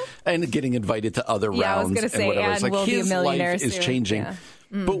whatever, and getting invited to other rounds. I was going to say, and will be a millionaire soon. His life is changing. Yeah.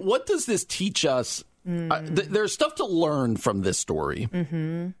 But what does this teach us? There's stuff to learn from this story.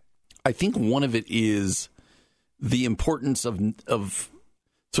 Mm-hmm. I think one of it is the importance of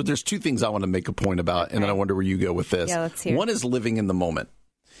so there's two things I want to make a point about, and then I wonder where you go with this. Yeah, let's hear. One is living in the moment.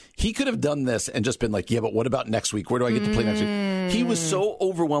 He could have done this and just been like, yeah, but what about next week? Where do I get to play next week? He was so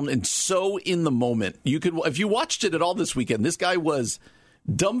overwhelmed and so in the moment. If you watched it at all this weekend, this guy was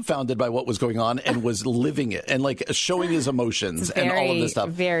dumbfounded by what was going on and was living it and showing his emotions and all of this stuff.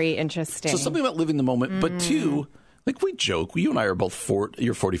 Very interesting. So something about living the moment, but two, we joke. You and I are both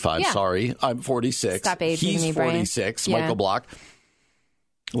you're 45. Yeah. Sorry, I'm 46. Stop aging He's me, 46. Brian. Michael Block.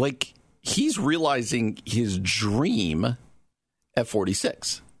 He's realizing his dream at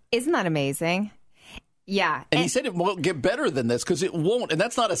 46. Isn't that amazing? Yeah. And he said it won't get better than this because it won't. And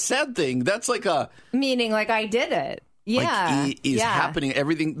that's not a sad thing. That's meaning I did it. Yeah. It is happening.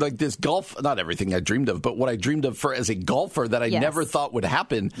 Everything this golf, not everything I dreamed of, but what I dreamed of as a golfer that I never thought would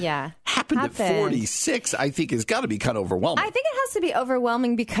happen. Yeah. Happened at 46, I think has got to be kind of overwhelming. I think it has to be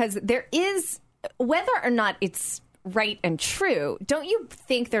overwhelming because there is, whether or not it's right and true, don't you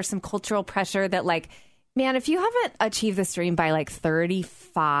think there's some cultural pressure that man, if you haven't achieved this dream by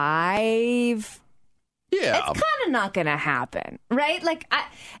 35, it's kind of not going to happen, right?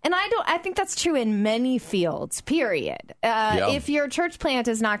 I think that's true in many fields, period. If your church plant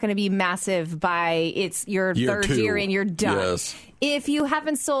is not going to be massive by your third year and you're done. Yes. If you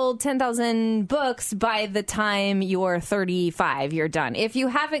haven't sold 10,000 books by the time you're 35, you're done. If you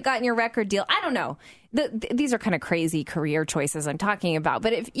haven't gotten your record deal, I don't know. These are kind of crazy career choices I'm talking about.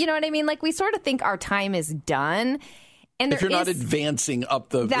 But if you know what I mean, we sort of think our time is done. And if you're not advancing up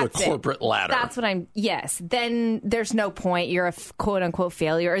the corporate ladder. That's what then there's no point. You're a quote unquote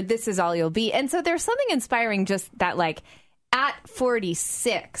failure, or this is all you'll be. And so there's something inspiring just that, at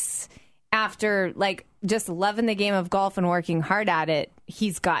 46, after just loving the game of golf and working hard at it,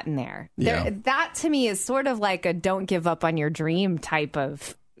 he's gotten there. Yeah. That to me is sort of a don't give up on your dream type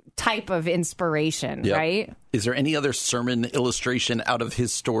of inspiration, right? Is there any other sermon illustration out of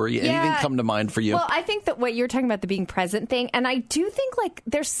his story? Anything come to mind for you? Well, I think that what you're talking about, the being present thing, and I do think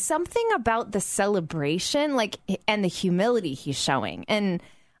there's something about the celebration, and the humility he's showing. And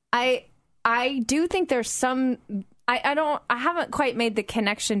I do think there's some, I haven't quite made the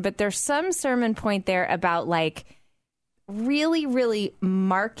connection, but there's some sermon point there about really, really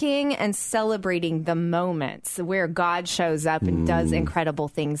marking and celebrating the moments where God shows up and does incredible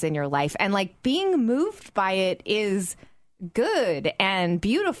things in your life. And like being moved by it is good and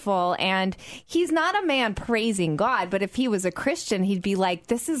beautiful. And he's not a man praising God, but if he was a Christian, he'd be like,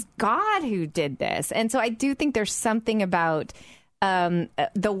 this is God who did this. And so I do think there's something about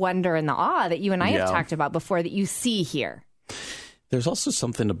the wonder and the awe that you and I have talked about before that you see here. There's also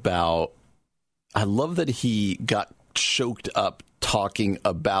something about, I love that he got choked up talking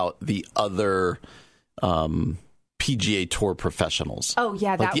about the other PGA Tour professionals. Oh,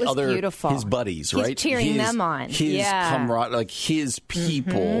 yeah, that was beautiful. His buddies, right? He's cheering them on. His camaraderie, like his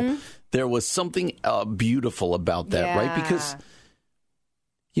people. Mm-hmm. There was something beautiful about that, right? Because,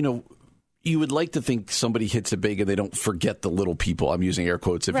 you know, you would like to think somebody hits it big and they don't forget the little people. I'm using air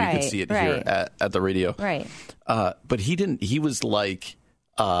quotes if you could see it here at the radio. Right. But he didn't. He was like,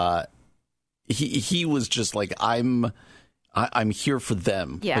 he was just like, I'm here for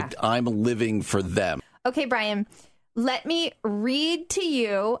them. Yeah. Like, I'm living for them. Okay, Brian, let me read to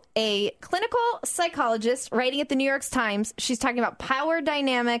you a clinical psychologist writing at the New York Times. She's talking about power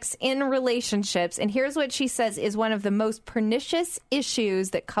dynamics in relationships. And here's what she says is one of the most pernicious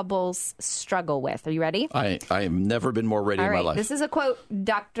issues that couples struggle with. Are you ready? I have never been more ready in my life. This is a quote,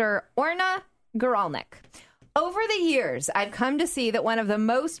 Dr. Orna Guralnik. Over the years, I've come to see that one of the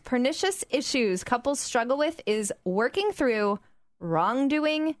most pernicious issues couples struggle with is working through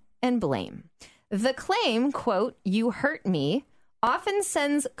wrongdoing and blame. The claim, quote, you hurt me, often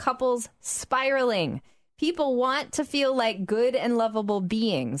sends couples spiraling. People want to feel like good and lovable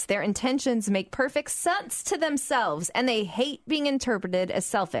beings. Their intentions make perfect sense to themselves, and they hate being interpreted as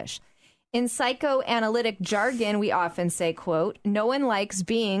selfish. In psychoanalytic jargon, we often say, quote, no one likes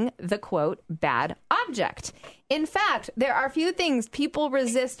being the, quote, bad object. In fact, there are few things people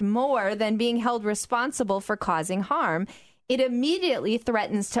resist more than being held responsible for causing harm. It immediately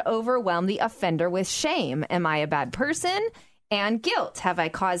threatens to overwhelm the offender with shame. Am I a bad person? And guilt. Have I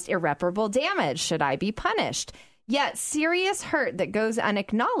caused irreparable damage? Should I be punished? Yet serious hurt that goes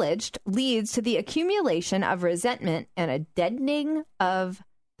unacknowledged leads to the accumulation of resentment and a deadening of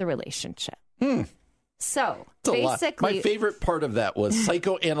the relationship. So basically, my favorite part of that was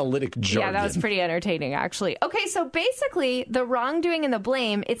psychoanalytic jargon. Yeah, that was pretty entertaining, actually. Okay, so basically, the wrongdoing and the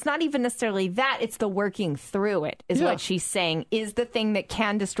blame, it's not even necessarily that, it's the working through it, is what she's saying, is the thing that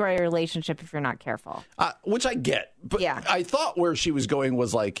can destroy a relationship if you're not careful. Which I get. But I thought where she was going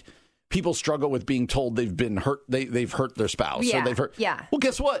was like, people struggle with being told they've been hurt, they've hurt their spouse. Yeah. Or they've hurt. Yeah. Well,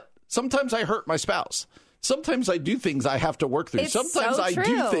 guess what? Sometimes I hurt my spouse. Sometimes I do things I have to work through. It's Sometimes so I true.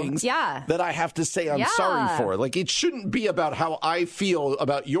 do things that I have to say I'm sorry for. Like, it shouldn't be about how I feel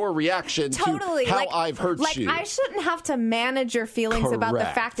about your reaction to how I've hurt you. I shouldn't have to manage your feelings about the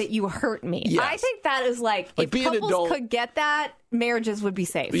fact that you hurt me. Yes. I think that is like if couples could get that, marriages would be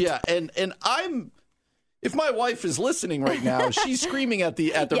saved. Yeah, and if my wife is listening right now, she's screaming at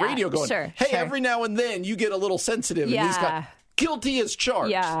the radio going, hey, every now and then you get a little sensitive. And these guys, guilty as charged.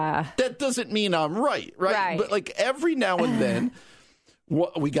 Yeah. That doesn't mean I'm right? But like every now and then,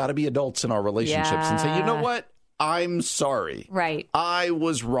 we got to be adults in our relationships and say, you know what? I'm sorry. Right. I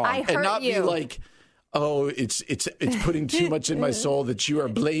was wrong. I hurt and not you. be like, oh, it's putting too much in my soul that you are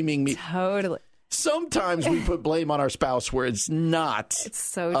blaming me. Totally. Sometimes we put blame on our spouse where it's not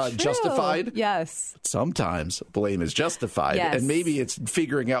justified. Yes. Sometimes blame is justified. Yes. And maybe it's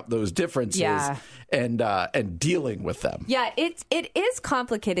figuring out those differences and dealing with them. Yeah, it is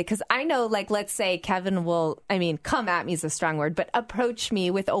complicated because I know, like, let's say Kevin will, come at me is a strong word, but approach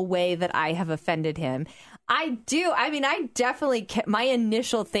me with a way that I have offended him. I definitely, my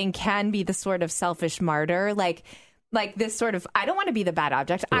initial thing can be the sort of selfish martyr, like this sort of, I don't want to be the bad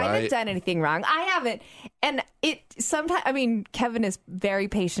object. Right. I haven't done anything wrong. I haven't. And it sometimes, Kevin is very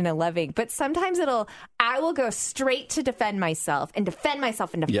patient and loving, but sometimes I will go straight to defend myself and defend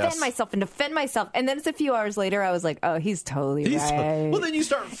myself and defend myself and defend myself. And then it's a few hours later, I was like, oh, he's totally right. Well, then you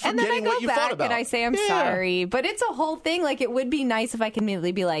start forgetting and then I go what you back thought about. And I say, I'm sorry. But it's a whole thing. Like, it would be nice if I could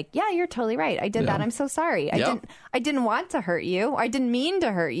immediately be like, yeah, you're totally right. I did that. I'm so sorry. I didn't want to hurt you. I didn't mean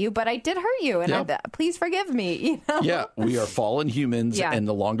to hurt you, but I did hurt you. And please forgive me. You know? Yeah, we are fallen humans. And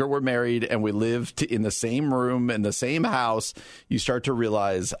the longer we're married and we live in the same room, in the same house, you start to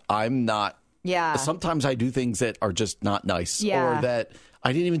realize I'm not. Yeah. Sometimes I do things that are just not nice or that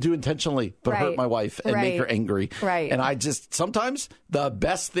I didn't even do intentionally, but hurt my wife and make her angry. Right. And I just, sometimes the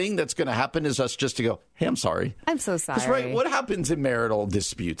best thing that's going to happen is us just to go, hey, I'm sorry. I'm so sorry. Because, what happens in marital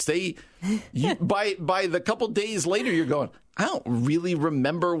disputes? By the couple days later, you're going, I don't really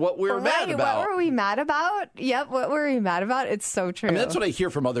remember what we were mad about. What were we mad about? Yep, what were we mad about? It's so true. I mean, that's what I hear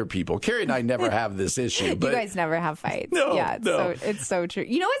from other people. Carrie and I never have this issue. But you guys never have fights. No, So it's so true.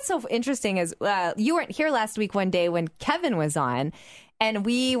 You know what's so interesting is you weren't here last week one day when Kevin was on, and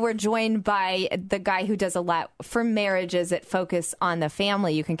we were joined by the guy who does a lot for marriages that focus on the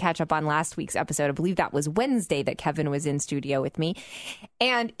family. You can catch up on last week's episode. I believe that was Wednesday that Kevin was in studio with me.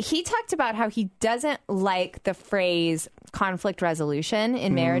 And he talked about how he doesn't like the phrase conflict resolution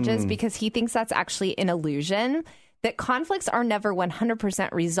in marriages because he thinks that's actually an illusion, that conflicts are never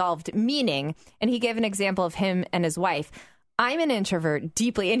 100% resolved, meaning, and he gave an example of him and his wife. I'm an introvert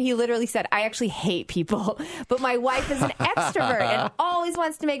deeply. And he literally said, I actually hate people, but my wife is an extrovert and always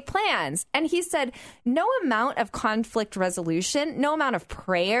wants to make plans. And he said, no amount of conflict resolution, no amount of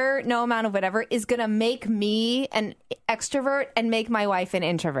prayer, no amount of whatever is going to make me an extrovert and make my wife an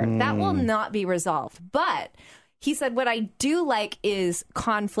introvert. That will not be resolved. But he said, what I do like is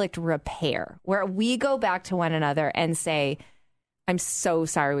conflict repair, where we go back to one another and say, I'm so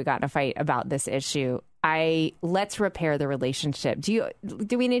sorry we got in a fight about this issue. Let's repair the relationship. Do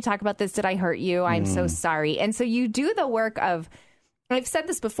we need to talk about this? Did I hurt you? I'm so sorry. And so you do the work of, I've said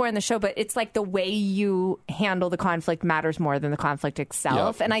this before in the show, but it's like the way you handle the conflict matters more than the conflict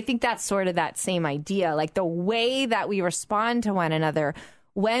itself. Yep. And I think that's sort of that same idea, like the way that we respond to one another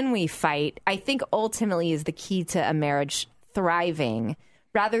when we fight, I think ultimately is the key to a marriage thriving,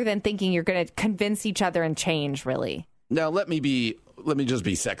 rather than thinking you're going to convince each other and change, really. Now, let me just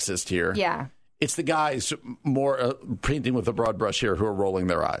be sexist here. Yeah. It's the guys more painting with a broad brush here who are rolling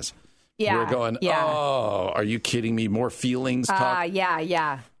their eyes. Yeah. We're going, oh, are you kidding me? More feelings talk?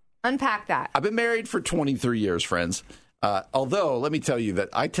 Yeah. Unpack that. I've been married for 23 years, friends. Although, let me tell you that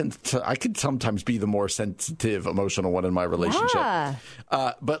I could sometimes be the more sensitive, emotional one in my relationship. Yeah.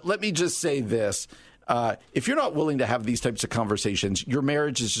 But let me just say this. If you're not willing to have these types of conversations, your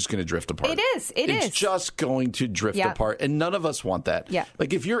marriage is just going to drift apart. It's just going to drift apart. And none of us want that. Yeah.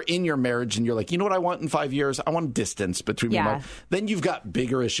 Like if you're in your marriage and you're like, you know what I want in 5 years? I want distance between me and my, then you've got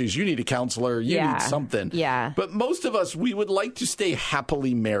bigger issues. You need a counselor. You need something. Yeah. But most of us, we would like to stay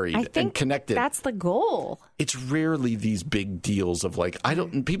happily married and connected. That's the goal. It's rarely these big deals of like,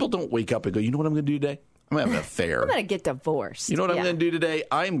 people don't wake up and go, you know what I'm going to do today? I'm going to have an affair. I'm going to get divorced. You know what I'm going to do today?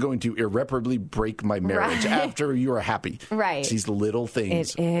 I'm going to irreparably break my marriage after you are happy. Right. It's these little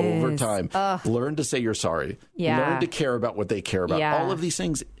things over time. Learn to say you're sorry. Yeah. Learn to care about what they care about. Yeah. All of these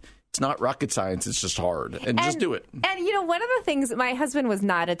things, it's not rocket science. It's just hard. And just do it. And, you know, one of the things, my husband was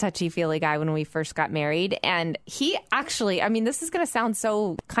not a touchy-feely guy when we first got married. And he actually, I mean, this is going to sound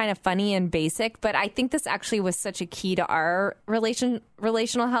so kind of funny and basic, but I think this actually was such a key to our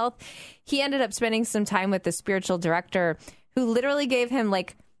relational health. He ended up spending some time with the spiritual director who literally gave him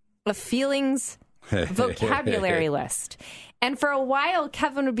like a feelings vocabulary list. And for a while,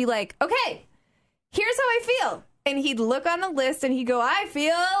 Kevin would be like, okay, here's how I feel. And he'd look on the list and he'd go, I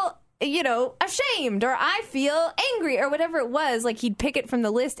feel, ashamed, or I feel angry, or whatever it was. Like he'd pick it from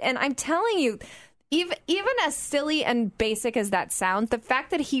the list. And I'm telling you, even as silly and basic as that sounds, the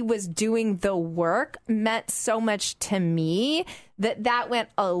fact that he was doing the work meant so much to me that went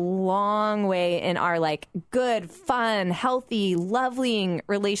a long way in our like good, fun, healthy, loving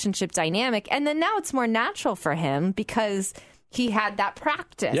relationship dynamic. And then now it's more natural for him because he had that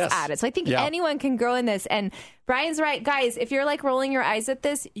practice at it. So I think anyone can grow in this. And Brian's right. Guys, if you're like rolling your eyes at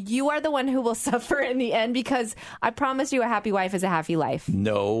this, you are the one who will suffer in the end, because I promise you a happy wife is a happy life.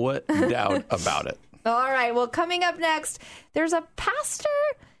 No doubt about it. All right. Well, coming up next, there's a pastor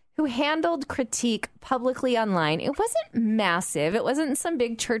who handled critique publicly online. It wasn't massive. It wasn't some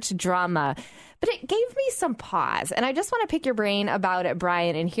big church drama, but it gave me some pause. And I just want to pick your brain about it,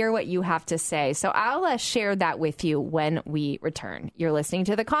 Brian, and hear what you have to say. So I'll share that with you when we return. You're listening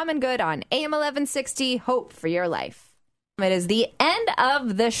to The Common Good on AM 1160, Hope for Your Life. It is the end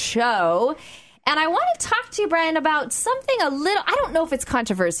of the show. And I want to talk to you, Brian, about something I don't know if it's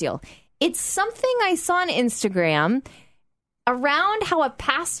controversial. It's something I saw on Instagram around how a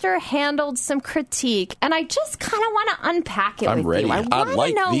pastor handled some critique, and I just kind of want to unpack it with you. I want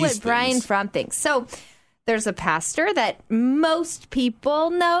to know what Brian Fromm thinks. So there's a pastor that most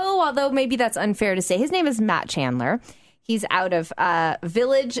people know, although maybe that's unfair to say. His name is Matt Chandler. He's out of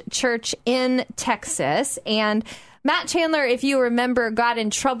Village Church in Texas, and Matt Chandler, if you remember, got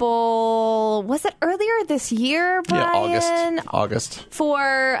in trouble, was it earlier this year, Brian? Yeah, August.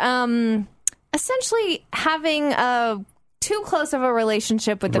 For essentially having a too close of a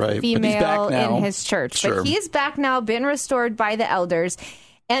relationship with the female in his church. Sure. But he is back now, been restored by the elders.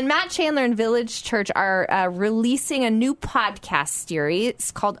 And Matt Chandler and Village Church are releasing a new podcast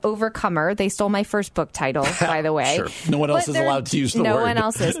series called Overcomer. They stole my first book title, by the way. Sure. No one else is allowed to use the word. No one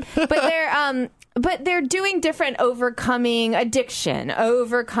else is. But they're doing different overcoming addiction,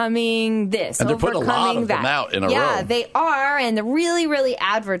 overcoming this, and they're overcoming putting a lot of that. them out in a row. Yeah, they are, and they're really, really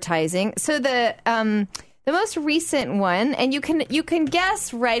advertising. So the most recent one, and you can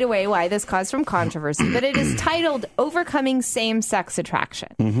guess right away why this caused some controversy, but it is titled Overcoming Same-Sex Attraction.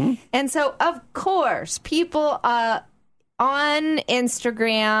 Mm-hmm. And so, of course, people on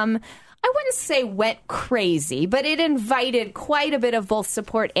Instagram, I wouldn't say went crazy, but it invited quite a bit of both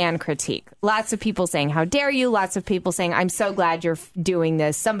support and critique. Lots of people saying, how dare you? Lots of people saying, I'm so glad you're doing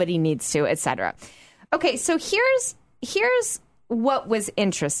this. Somebody needs to, etc. Okay, so here's what was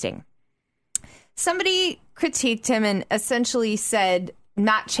interesting. Somebody critiqued him and essentially said,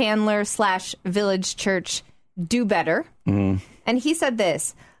 Matt Chandler / Village Church, do better. Mm. And he said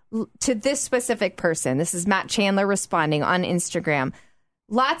this to this specific person. This is Matt Chandler responding on Instagram.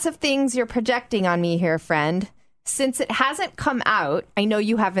 Lots of things you're projecting on me here, friend. Since it hasn't come out, I know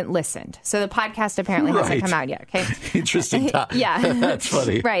you haven't listened. So the podcast apparently hasn't come out yet. Okay. Interesting. Yeah. That's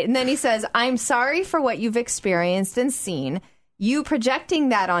funny. Right. And then he says, I'm sorry for what you've experienced and seen. You projecting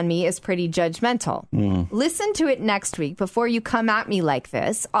that on me is pretty judgmental. Mm. Listen to it next week before you come at me like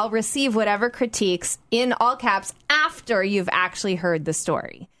this. I'll receive whatever critiques in all caps after you've actually heard the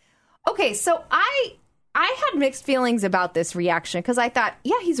story. Okay, so I had mixed feelings about this reaction because I thought,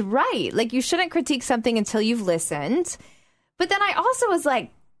 yeah, he's right. Like, you shouldn't critique something until you've listened. But then I also was like,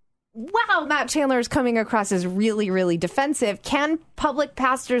 wow, Matt Chandler is coming across as really, really defensive. Can public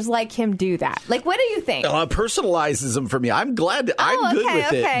pastors like him do that? Like, what do you think? Personalizes him for me. I'm glad. I'm good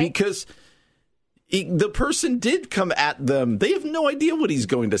with it because the person did come at them. They have no idea what he's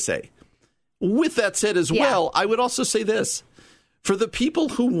going to say. With that said as well, I would also say this. For the people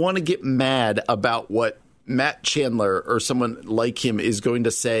who want to get mad about what Matt Chandler or someone like him is going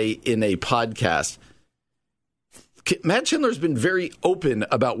to say in a podcast, Matt Chandler's been very open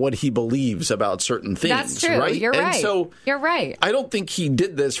about what he believes about certain things. That's true. Right? You're and right. So you're right. I don't think he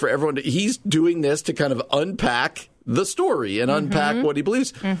did this for everyone. He's doing this to kind of unpack the story and unpack what he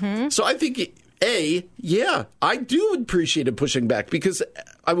believes. Mm-hmm. So I think, I do appreciate him pushing back because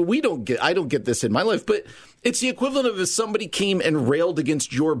I don't get this in my life, but it's the equivalent of if somebody came and railed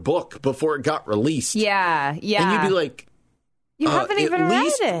against your book before it got released. Yeah, yeah. And you'd be like, you haven't even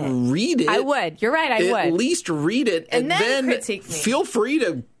read it. Read it. I would. You're right. I would. At least read it. And then critique me. Feel free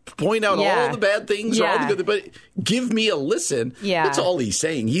to point out all the bad things or all the good, but give me a listen. Yeah. That's all he's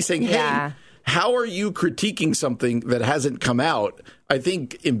saying. He's saying, hey, how are you critiquing something that hasn't come out? I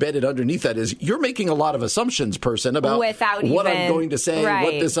think embedded underneath that is you're making a lot of assumptions, person, about what I'm going to say,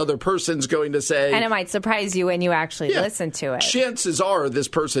 what this other person's going to say. And it might surprise you when you actually listen to it. Chances are this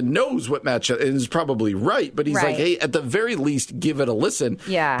person knows what Matt Chandler is probably right, but he's like, hey, at the very least, give it a listen.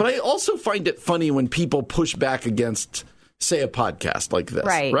 Yeah. But I also find it funny when people push back against, say, a podcast like this.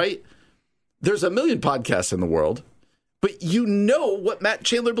 Right? There's a million podcasts in the world. But you know what Matt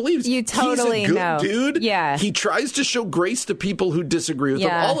Chandler believes. You totally know. He's a good dude. Yeah. He tries to show grace to people who disagree with him,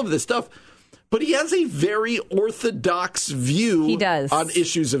 all of this stuff. But he has a very orthodox view on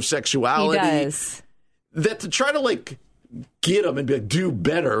issues of sexuality. He does. That to try to, get him and be like, do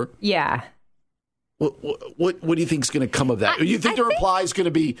better. Yeah. What do you think is going to come of that? Do you think the reply is going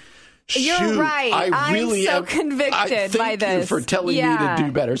to be, you're right. I'm so convicted by this. Thank you for telling me to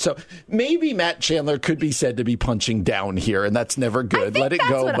do better. So maybe Matt Chandler could be said to be punching down here, and that's never good. Let it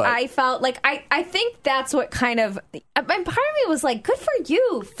go. That's what I felt like. I think that's what kind of. And part of me was like, good for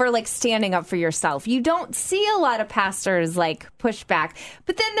you for standing up for yourself. You don't see a lot of pastors push back,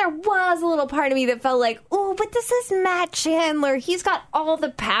 but then there was a little part of me that felt like, oh, but this is Matt Chandler. He's got all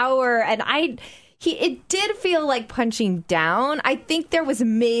the power, and it did feel like punching down. I think there was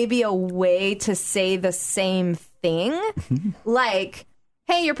maybe a way to say the same thing. Like,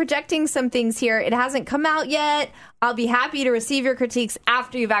 hey, you're projecting some things here. It hasn't come out yet. I'll be happy to receive your critiques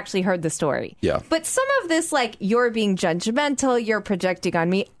after you've actually heard the story. Yeah. But some of this, you're being judgmental, you're projecting on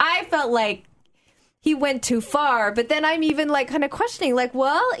me, I felt like he went too far. But then I'm even kind of questioning,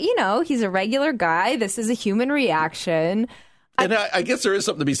 he's a regular guy. This is a human reaction. And I guess there is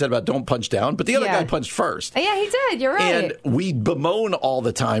something to be said about don't punch down, but the other guy punched first. Yeah, he did. You're right. And we bemoan all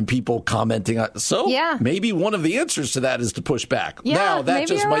the time people commenting on. So maybe one of the answers to that is to push back. Yeah, now, that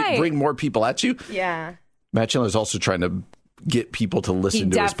just might bring more people at you. Yeah. Matt Chandler is also trying to get people to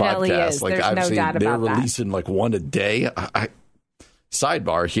listen to his podcast. Is. There's no doubt about they're releasing one a day.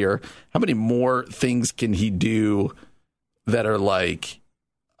 Sidebar here. How many more things can he do that are like,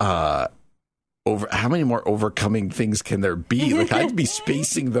 over how many more overcoming things can there be? Like, I'd be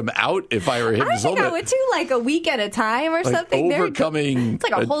spacing them out if I were him. I think I would too, like a week at a time or something. Overcoming, it's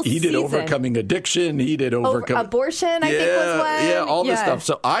like a whole he did season. Overcoming addiction. He did overcoming abortion. I think was one. Yeah, all this stuff.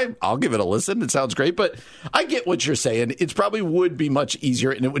 So I'll give it a listen. It sounds great, but I get what you're saying. It probably would be much easier,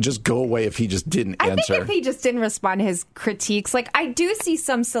 and it would just go away if he just didn't answer. I think if he just didn't respond to his critiques, like I do see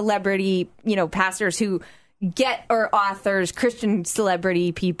some celebrity, pastors who or authors, Christian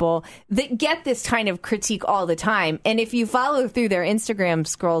celebrity people that get this kind of critique all the time. And if you follow through their Instagram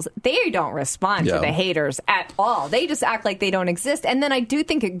scrolls, they don't respond to the haters at all. They just act like they don't exist. And then I do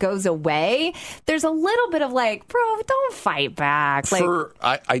think it goes away. There's a little bit of like, bro, don't fight back. Like, but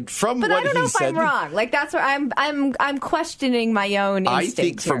I don't know if I'm wrong. Like that's where I'm questioning my own instinct. I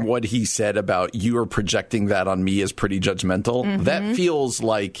think from what he said about you are projecting that on me as pretty judgmental, that feels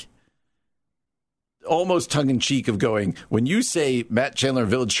like almost tongue-in-cheek of going, when you say Matt Chandler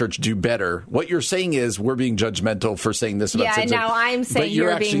and Village Church do better, what you're saying is we're being judgmental for saying this about Same-sex. Now I'm saying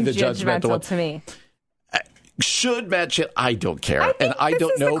you're being judgmental to me. Should Matt Chandler? I don't care. I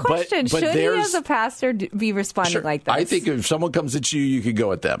don't know. But should he as a pastor be responding like this? I think if someone comes at you, you could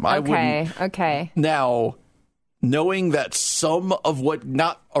go at them. I wouldn't. Okay. Now, knowing that some of what,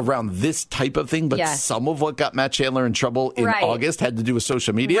 not around this type of thing, but some of what got Matt Chandler in trouble in August had to do with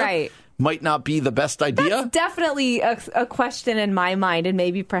social media, might not be the best idea. That's definitely a question in my mind, and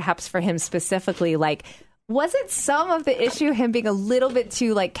maybe perhaps for him specifically, like, wasn't some of the issue him being a little bit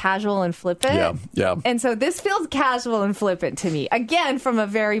too like casual and flippant? Yeah. And so this feels casual and flippant to me, again, from a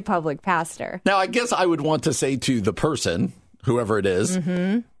very public pastor. Now, I guess I would want to say to the person, whoever it is,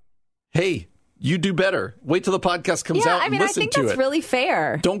 hey, you do better. Wait till the podcast comes out and listen to it. I think that's really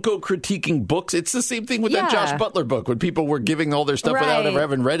fair. Don't go critiquing books. It's the same thing with that Josh Butler book when people were giving all their stuff without ever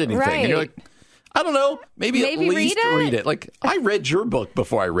having read anything. And you're like, I don't know. Maybe at least read it. Like, I read your book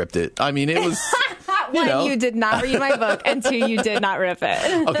before I ripped it. I mean, it was... One, you did not read my book, and two, you did not rip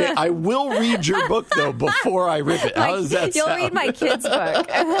it. Okay, I will read your book, though, before I rip it. How does that You'll sound? read my kid's book.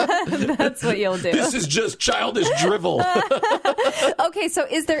 That's what you'll do. This is just childish drivel. Okay, so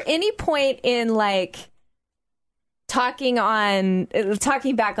is there any point in, like, talking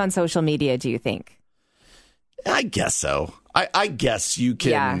back on social media, do you think? I guess so. I guess you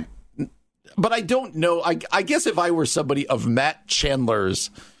can. Yeah. But I don't know. I guess if I were somebody of Matt Chandler's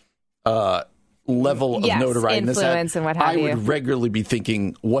level of notoriety, influence and what have you, I would regularly be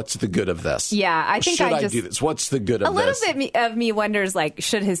thinking, what's the good of this? Yeah, I think I do this? What's the good of this? A little bit of me wonders, like,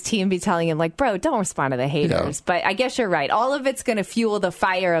 should his team be telling him, like, bro, don't respond to the haters? Yeah. But I guess you're right. All of it's going to fuel the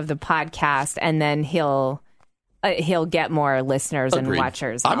fire of the podcast, and then he'll get more listeners and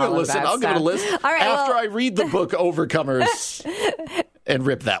watchers. I'm going to listen. I'll give it a listen. All right, after I read the book Overcomers and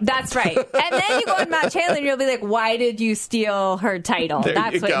rip that one. That's right. And then you go on Matt Chandler and you'll be like, why did you steal her title?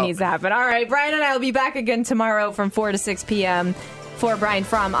 That's what needs to happen. All right, Brian and I will be back again tomorrow from 4 to 6 p.m. For Brian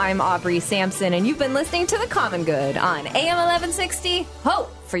Fromm, I'm Aubrey Sampson, and you've been listening to The Common Good on AM 1160.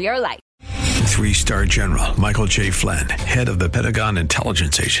 Hope for your life. 3-star General Michael J. Flynn, head of the Pentagon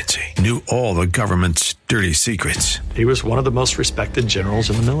Intelligence Agency, knew all the government's dirty secrets. He was one of the most respected generals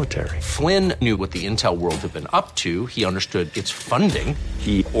in the military. Flynn knew what the intel world had been up to. He understood its funding.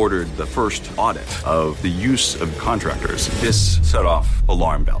 He ordered the first audit of the use of contractors. This set off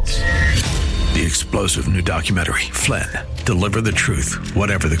alarm bells. The explosive new documentary, Flynn, Deliver the Truth,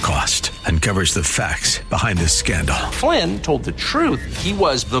 Whatever the Cost, uncovers the facts behind this scandal. Flynn told the truth. He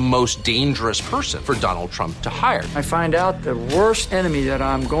was the most dangerous person for Donald Trump to hire. I find out the worst enemy that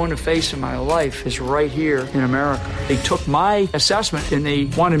I'm going to face in my life is right here in America. They took my assessment and they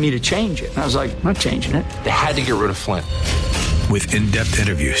wanted me to change it. And I was like, I'm not changing it. They had to get rid of Flynn. With in-depth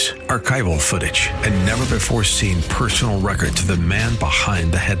interviews, archival footage, and never-before-seen personal records of the man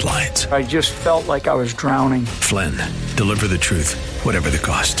behind the headlines. I just felt like I was drowning. Flynn, Deliver the Truth, Whatever the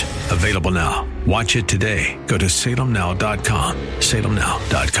Cost. Available now. Watch it today. Go to salemnow.com.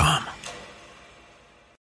 salemnow.com.